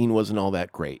because the scene wasn't all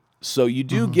that great. So you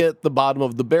do get the bottom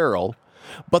of the barrel,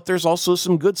 but there's also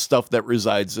some good stuff that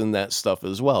resides in that stuff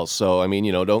as well. So, I mean,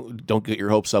 don't get your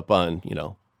hopes up on,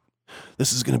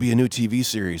 this is going to be a new TV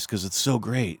series because it's so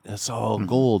great. It's all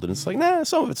gold. And it's like, nah,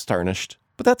 some of it's tarnished,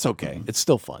 but that's okay. It's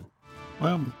still fun.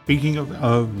 Well, speaking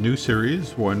of new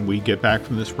series, when we get back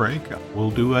from this break, we'll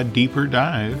do a deeper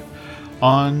dive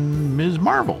on Ms.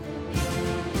 Marvel.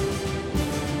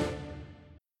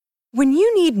 When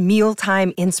you need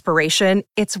mealtime inspiration,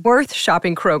 it's worth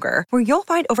shopping Kroger, where you'll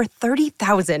find over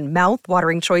 30,000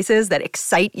 mouth-watering choices that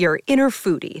excite your inner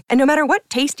foodie. And no matter what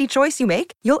tasty choice you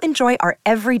make, you'll enjoy our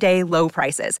everyday low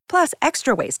prices, plus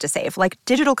extra ways to save, like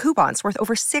digital coupons worth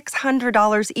over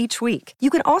 $600 each week. You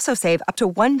can also save up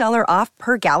to $1 off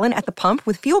per gallon at the pump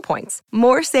with fuel points.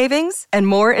 More savings and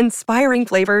more inspiring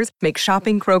flavors make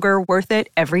shopping Kroger worth it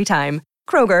every time.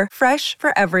 Kroger, fresh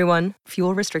for everyone.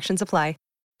 Fuel restrictions apply.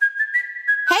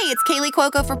 Hey, it's Kaylee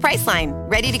Cuoco for Priceline.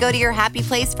 Ready to go to your happy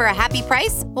place for a happy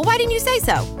price? Well, why didn't you say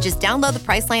so? Just download the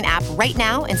Priceline app right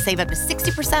now and save up to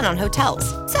 60% on hotels.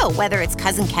 So whether it's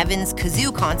Cousin Kevin's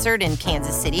Kazoo Concert in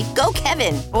Kansas City, go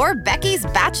Kevin, or Becky's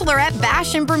Bachelorette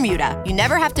Bash in Bermuda, you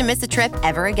never have to miss a trip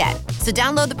ever again. So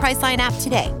download the Priceline app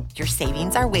today. Your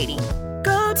savings are waiting.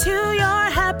 Go to your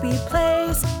happy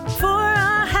place for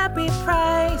a happy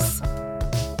price.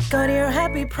 Go to your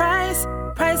happy price,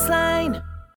 Priceline.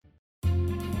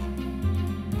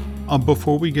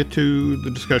 Before we get to the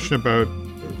discussion about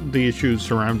the issues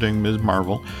surrounding Ms.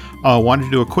 Marvel, I wanted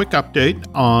to do a quick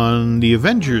update on the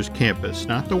Avengers campus,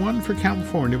 not the one for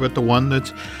California, but the one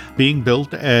that's being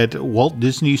built at Walt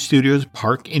Disney Studios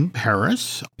Park in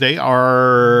Paris. They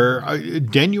are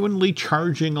genuinely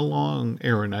charging along,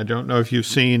 Aaron. I don't know if you've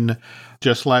seen,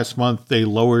 just last month, they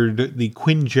lowered the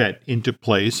Quinjet into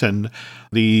place, and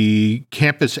the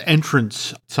campus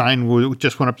entrance sign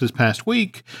just went up this past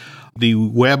week. The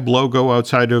web logo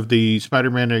outside of the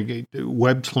Spider-Man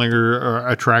web slinger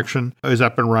attraction is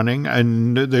up and running,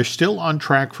 and they're still on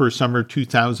track for summer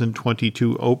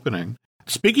 2022 opening.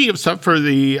 Speaking of stuff for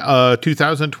the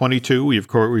 2022, we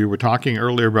were talking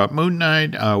earlier about Moon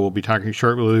Knight. We'll be talking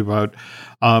shortly about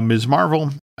Ms.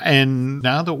 Marvel. And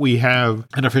now that we have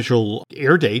an official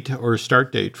air date or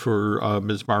start date for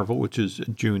Ms. Marvel, which is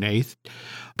June 8th,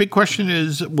 big question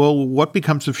is, well, what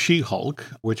becomes of She-Hulk,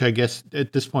 which I guess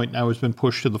at this point now has been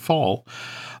pushed to the fall,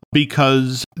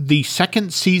 because the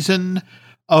second season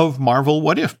of Marvel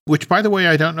What If, which, by the way,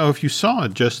 I don't know if you saw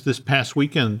just this past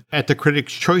weekend at the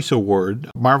Critics' Choice Award,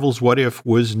 Marvel's What If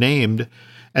was named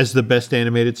as the best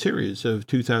animated series of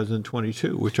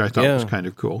 2022, which I thought was kind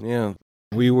of cool. Yeah.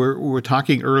 We were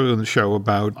talking earlier in the show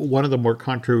about one of the more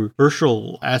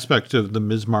controversial aspects of the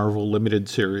Ms. Marvel limited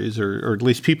series, or at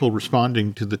least people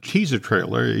responding to the teaser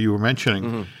trailer you were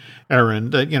mentioning,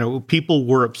 Aaron, that, people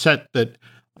were upset that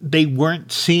they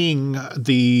weren't seeing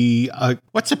the,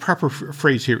 what's the proper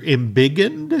phrase here,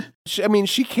 embiggened? I mean,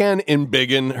 she can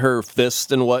embiggen her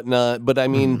fist and whatnot, but I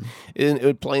mean,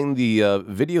 in playing the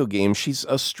video game, she's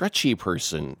a stretchy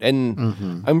person,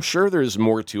 and I'm sure there's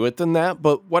more to it than that,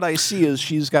 but what I see is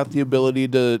she's got the ability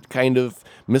to kind of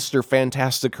Mr.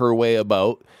 Fantastic her way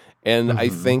about, and I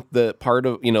think that part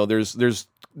of, there's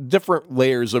different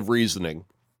layers of reasoning.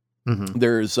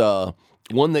 There's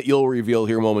one that you'll reveal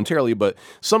here momentarily, but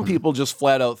some people just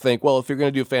flat out think, well, if you're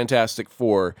going to do Fantastic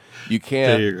Four, you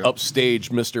can't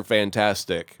upstage Mr.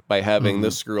 Fantastic by having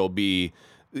this girl be,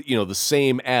 the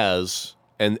same as,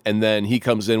 and then he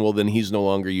comes in, well, then he's no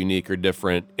longer unique or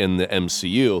different in the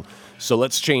MCU. So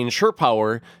let's change her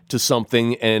power to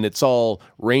something, and it's all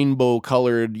rainbow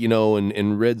colored,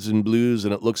 and reds and blues,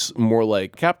 and it looks more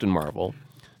like Captain Marvel.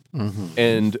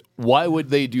 And why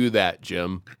would they do that,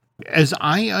 Jim? As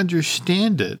I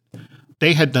understand it,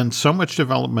 they had done so much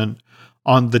development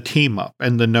on the team up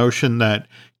and the notion that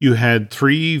you had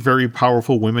three very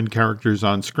powerful women characters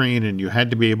on screen and you had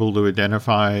to be able to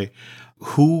identify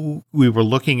who we were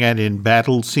looking at in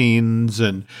battle scenes,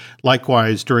 and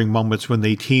likewise during moments when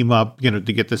they team up, to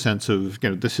get the sense of,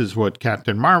 this is what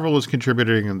Captain Marvel is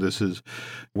contributing and this is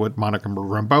what Monica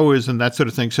Rambeau is and that sort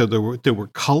of thing. So there were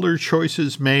color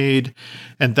choices made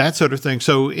and that sort of thing.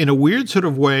 So in a weird sort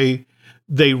of way,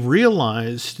 they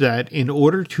realized that in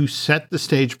order to set the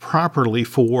stage properly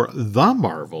for the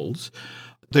Marvels,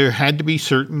 there had to be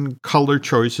certain color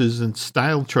choices and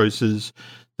style choices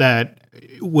that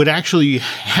would actually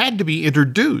had to be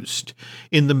introduced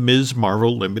in the Ms.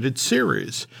 Marvel limited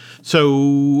series.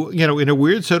 So, in a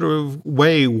weird sort of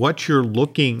way, what you're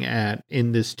looking at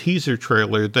in this teaser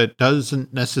trailer that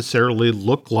doesn't necessarily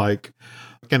look like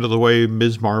the way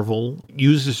Ms. Marvel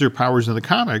uses her powers in the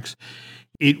comics,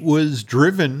 it was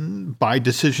driven by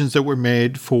decisions that were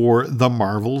made for the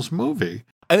Marvels movie.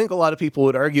 I think a lot of people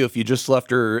would argue if you just left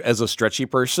her as a stretchy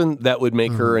person, that would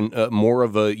make her more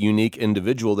of a unique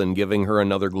individual than giving her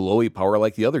another glowy power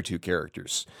like the other two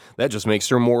characters. That just makes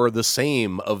her more the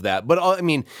same of that. But I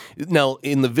mean, now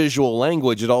in the visual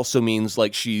language, it also means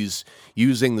like she's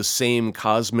using the same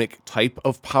cosmic type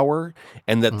of power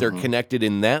and that they're connected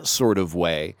in that sort of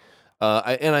way.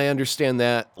 And I understand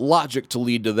that logic to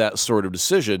lead to that sort of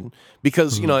decision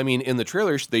because, in the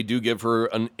trailers, they do give her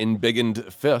an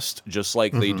embiggened fist, just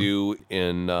like they do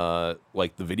in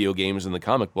like the video games and the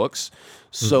comic books.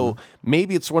 So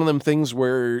maybe it's one of them things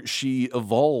where she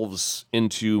evolves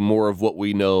into more of what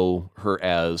we know her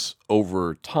as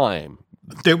over time.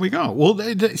 There we go. Well,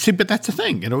 see, but that's the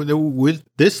thing, with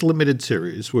this limited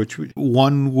series, which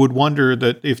one would wonder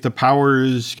that if the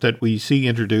powers that we see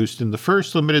introduced in the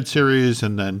first limited series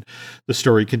and then the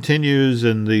story continues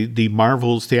and the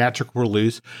Marvel's theatrical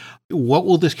release, what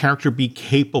will this character be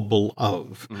capable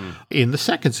of in the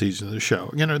second season of the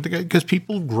show? Because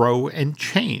people grow and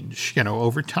change,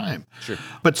 over time. Sure.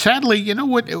 But sadly,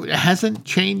 what hasn't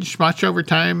changed much over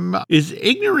time is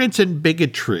ignorance and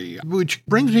bigotry, which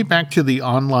brings me back to the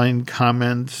online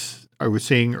comments I was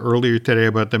seeing earlier today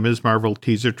about the Ms. Marvel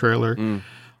teaser trailer.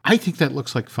 I think that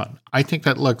looks like fun. I think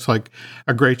that looks like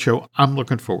a great show. I'm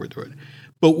looking forward to it.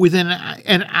 But within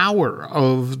an hour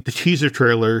of the teaser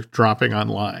trailer dropping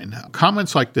online,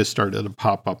 comments like this started to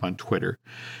pop up on Twitter.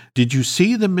 Did you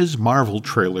see the Ms. Marvel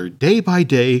trailer? Day by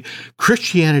day,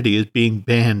 Christianity is being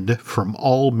banned from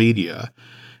all media.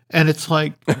 And it's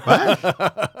like,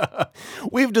 what?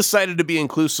 We've decided to be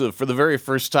inclusive for the very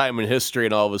first time in history,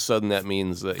 and all of a sudden that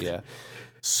means that, yeah.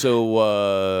 So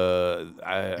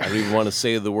I don't even want to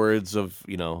say the words of,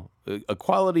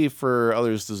 equality for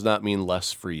others does not mean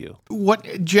less for you.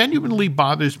 What genuinely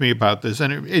bothers me about this,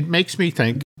 and it makes me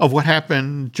think of what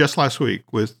happened just last week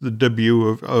with the debut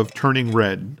of Turning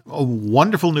Red, a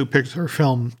wonderful new Pixar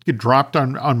film. It dropped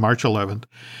on March 11th.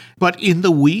 But in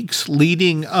the weeks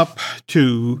leading up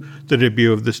to the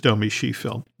debut of this Domee Shi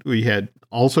film, we had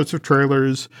all sorts of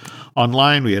trailers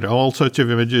online. We had all sorts of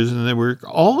images, and there were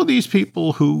all of these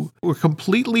people who were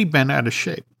completely bent out of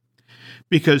shape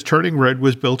because Turning Red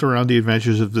was built around the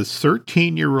adventures of this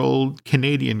 13-year-old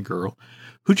Canadian girl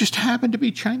who just happened to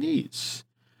be Chinese,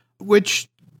 which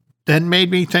then made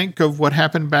me think of what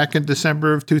happened back in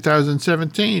December of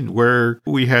 2017, where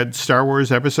we had Star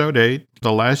Wars Episode 8,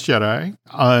 The Last Jedi,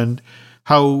 and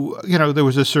how, there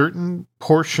was a certain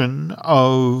portion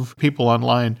of people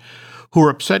online who were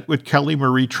upset with Kelly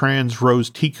Marie Tran's Rose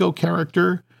Tico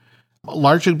character,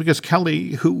 largely because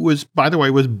Kelly, who was, by the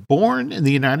way, was born in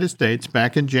the United States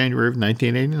back in January of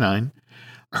 1989,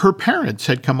 her parents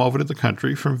had come over to the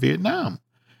country from Vietnam.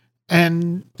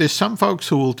 And there's some folks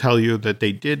who will tell you that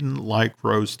they didn't like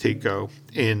Rose Tico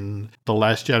in The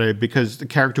Last Jedi because the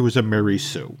character was a Mary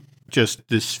Sue. Just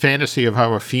this fantasy of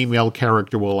how a female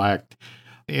character will act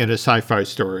in a sci-fi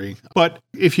story. But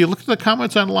if you look at the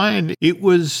comments online, it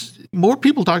was more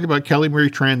people talking about Kelly Marie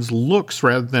Tran's looks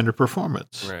rather than her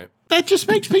performance. Right. That just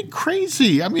makes me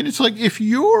crazy. I mean, it's like if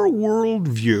your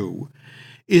worldview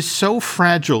is so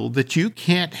fragile that you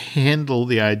can't handle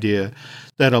the idea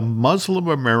that a Muslim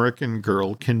American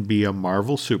girl can be a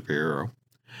Marvel superhero,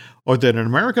 or that an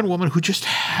American woman who just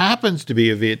happens to be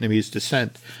of Vietnamese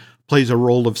descent plays a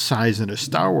role of size in a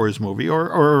Star Wars movie,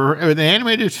 or an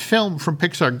animated film from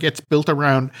Pixar gets built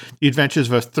around the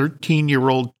adventures of a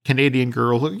 13-year-old Canadian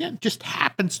girl who, again, just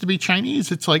happens to be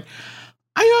Chinese. It's like,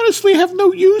 I honestly have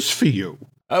no use for you.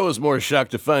 I was more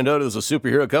shocked to find out it was a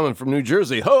superhero coming from New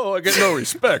Jersey. Oh, I get no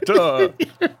respect.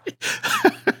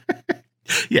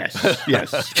 Yes.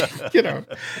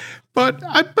 But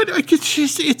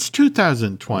it's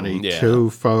 2022,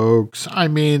 folks. I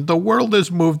mean, the world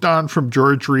has moved on from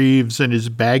George Reeves and his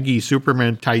baggy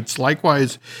Superman tights.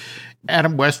 Likewise,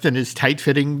 Adam West and his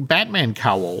tight-fitting Batman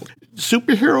cowl.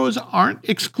 superheroes aren't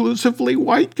exclusively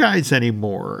white guys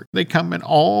anymore. They come in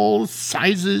all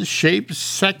sizes, shapes,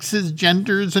 sexes,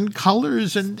 genders, and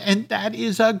colors, and that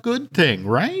is a good thing,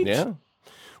 right? Yeah.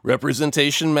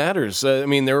 Representation matters. I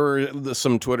mean, there were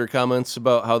some Twitter comments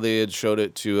about how they had showed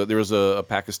it to, there was a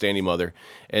Pakistani mother,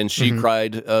 and she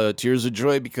cried tears of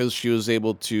joy because she was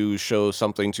able to show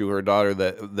something to her daughter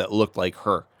that looked like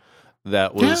her.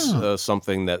 That was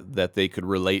something that they could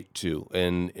relate to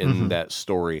in that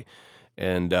story.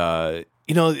 And,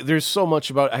 there's so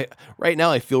much about right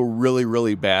now I feel really,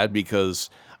 really bad because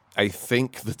I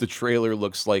think that the trailer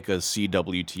looks like a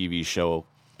CW TV show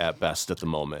at best at the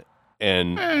moment.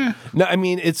 And no, I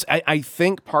mean, I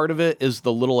think part of it is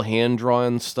the little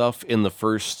hand-drawn stuff in the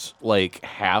first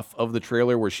half of the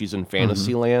trailer where she's in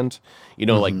fantasy land,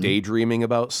 like daydreaming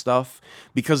about stuff,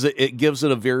 because it gives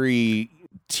it a very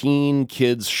teen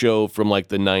kids show from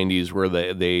the 90s where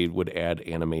they would add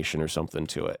animation or something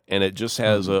to it. And it just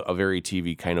has a very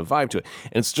TV kind of vibe to it.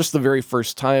 And it's just the very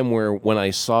first time where when I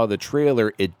saw the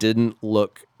trailer, it didn't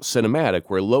look cinematic,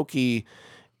 where Loki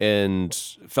and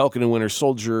Falcon and Winter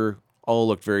Soldier all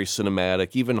looked very cinematic.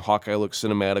 Even Hawkeye looked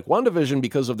cinematic. WandaVision,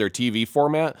 because of their TV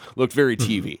format, looked very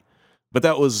TV. But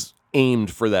that was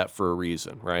aimed for that for a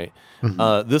reason, right?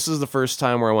 This is the first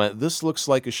time where I went, this looks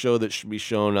like a show that should be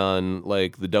shown on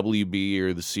the WB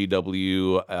or the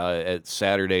CW at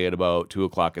Saturday at about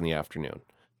 2:00 in the afternoon.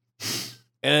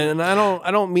 And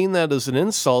I don't mean that as an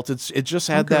insult. It just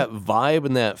had that vibe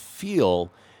and that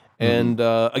feel. And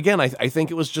again, I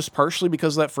think it was just partially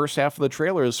because that first half of the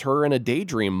trailer is her in a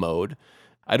daydream mode.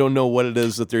 I don't know what it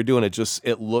is that they're doing.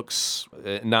 It looks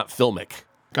not filmic.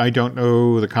 I don't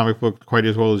know the comic book quite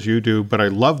as well as you do, but I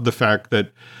love the fact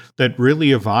that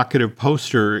really evocative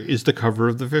poster is the cover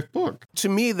of the 5th book. To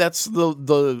me, that's the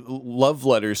love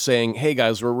letter saying, hey,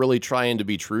 guys, we're really trying to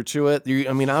be true to it.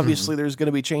 I mean, obviously, there's going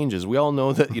to be changes. We all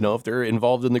know that, if they're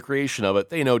involved in the creation of it,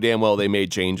 they know damn well they made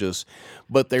changes.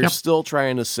 But they're still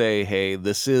trying to say, hey,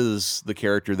 this is the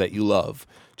character that you love.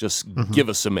 Just give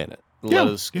us a minute. Let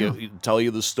us tell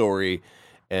you the story,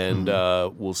 and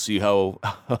we'll see how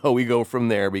we go from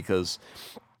there, because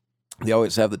they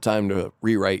always have the time to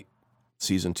rewrite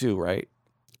season 2, right?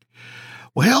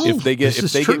 Well, if they get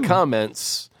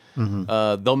comments,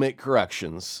 they'll make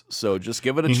corrections. So just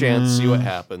give it a chance, see what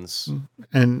happens,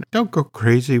 and don't go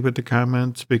crazy with the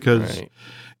comments, because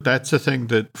that's the thing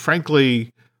that,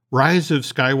 frankly, Rise of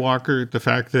Skywalker, the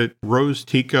fact that Rose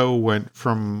Tico went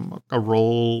from a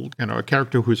role, a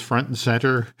character who's front and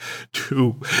center,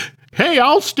 to, hey,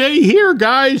 I'll stay here,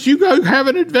 guys. You go have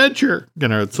an adventure.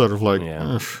 It's sort of like,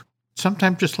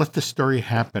 sometimes just let the story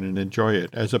happen and enjoy it,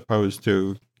 as opposed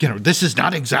to, this is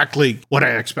not exactly what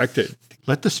I expected.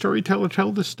 Let the storyteller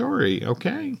tell the story,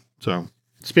 okay? So,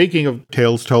 speaking of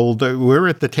tales told, we're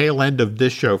at the tail end of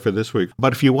this show for this week.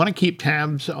 But if you want to keep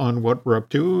tabs on what we're up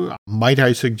to, might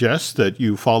I suggest that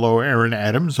you follow Aaron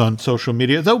Adams on social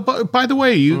media? Though, by the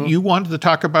way, you wanted to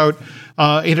talk about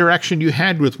interaction you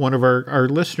had with one of our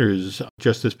listeners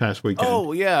just this past weekend.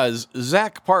 Oh, yeah.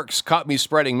 Zach Parks caught me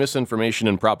spreading misinformation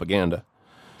and propaganda.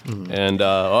 And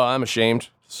I'm ashamed.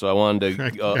 So I wanted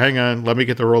to... hang on. Let me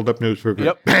get the rolled up newspaper.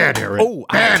 Yep. Bad, Aaron. Oh,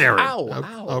 bad, Aaron.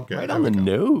 Ow. Okay, right on the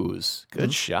nose.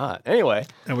 Good shot. Anyway.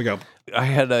 There we go. I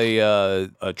had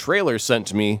a trailer sent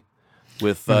to me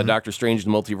with Doctor Strange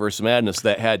and the Multiverse of Madness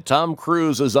that had Tom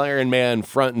Cruise as Iron Man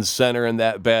front and center in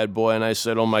that bad boy. And I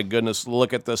said, oh, my goodness,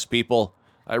 look at this, people.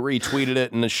 I retweeted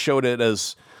it and showed it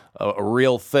as a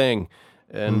real thing.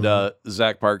 And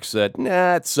Zach Parks said,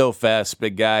 nah, it's so fast,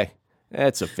 big guy.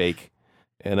 That's a fake.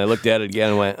 And I looked at it again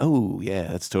and went, oh, yeah,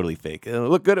 that's totally fake. And it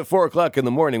looked good at 4 o'clock in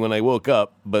the morning when I woke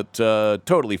up, but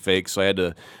totally fake, so I had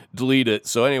to delete it.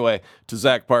 So anyway, to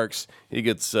Zach Parks, he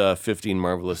gets 15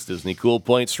 Marvelous Disney Cool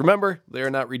points. Remember, they are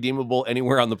not redeemable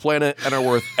anywhere on the planet and are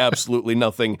worth absolutely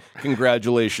nothing.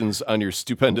 Congratulations on your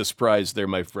stupendous prize there,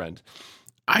 my friend.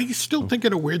 I still think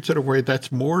in a weird sort of way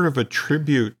that's more of a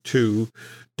tribute to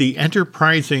the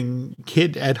enterprising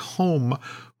kid at home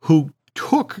who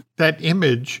took that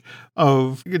image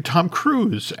of Tom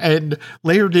Cruise and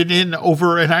layered it in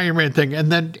over an Iron Man thing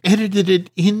and then edited it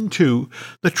into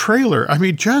the trailer. I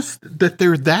mean, just that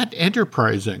they're that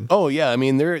enterprising. Oh, yeah. I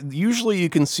mean, usually you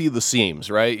can see the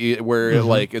seams, right? Where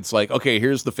it's like, okay,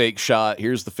 here's the fake shot,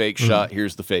 here's the fake shot,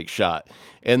 here's the fake shot.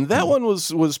 And that one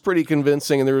was pretty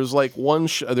convincing. And there was one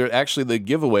actually the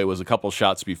giveaway was a couple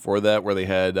shots before that where they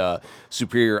had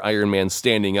Superior Iron Man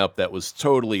standing up that was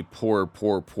totally poor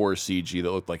CG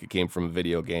that looked like it came from a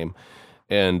video game.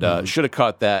 And should have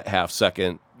caught that half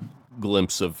second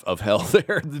glimpse of hell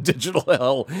there, the digital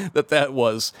hell that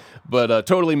was. But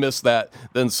totally missed that.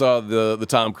 Then saw the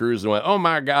Tom Cruise and went, oh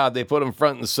my God, they put him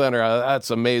front and center. That's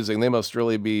amazing. They must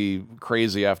really be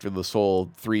crazy after this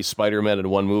whole 3 Spider-Men in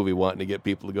one movie wanting to get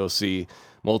people to go see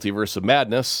Multiverse of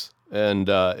Madness. And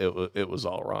it was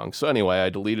all wrong. So anyway, I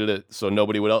deleted it so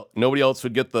nobody else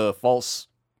would get the false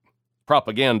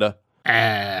propaganda.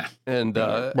 And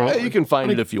you can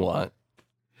find it if you want.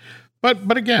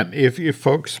 But again, if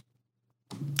folks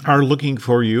are looking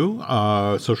for you,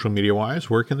 social media wise,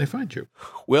 where can they find you?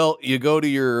 Well, you go to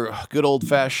your good old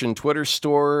fashioned Twitter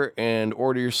store and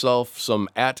order yourself some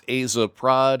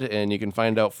 @AzaProd, and you can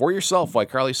find out for yourself why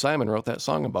Carly Simon wrote that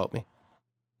song about me.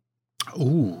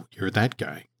 Ooh, you're that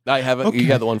guy. I haven't. Okay. You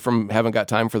got the one from Haven't Got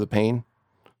Time for the Pain.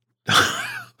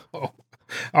 Oh,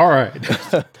 all right.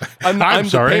 I'm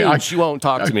sorry. She won't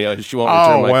talk to me. She won't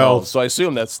return my calls. So I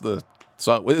assume that's the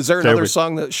song. Is there another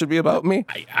song that should be about me?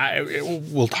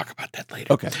 We'll talk about that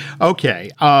later. Okay.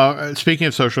 Speaking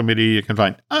of social media, you can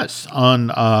find us on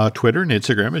Twitter and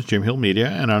Instagram as Jim Hill Media,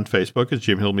 and on Facebook as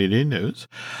Jim Hill Media News.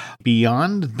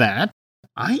 Beyond that,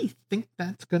 I think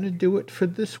that's going to do it for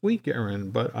this week,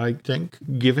 Aaron. But I think,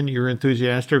 given your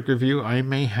enthusiastic review, I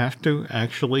may have to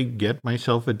actually get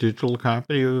myself a digital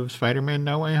copy of Spider-Man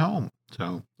No Way Home.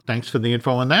 So thanks for the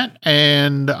info on that.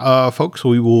 And folks,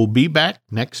 we will be back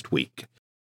next week.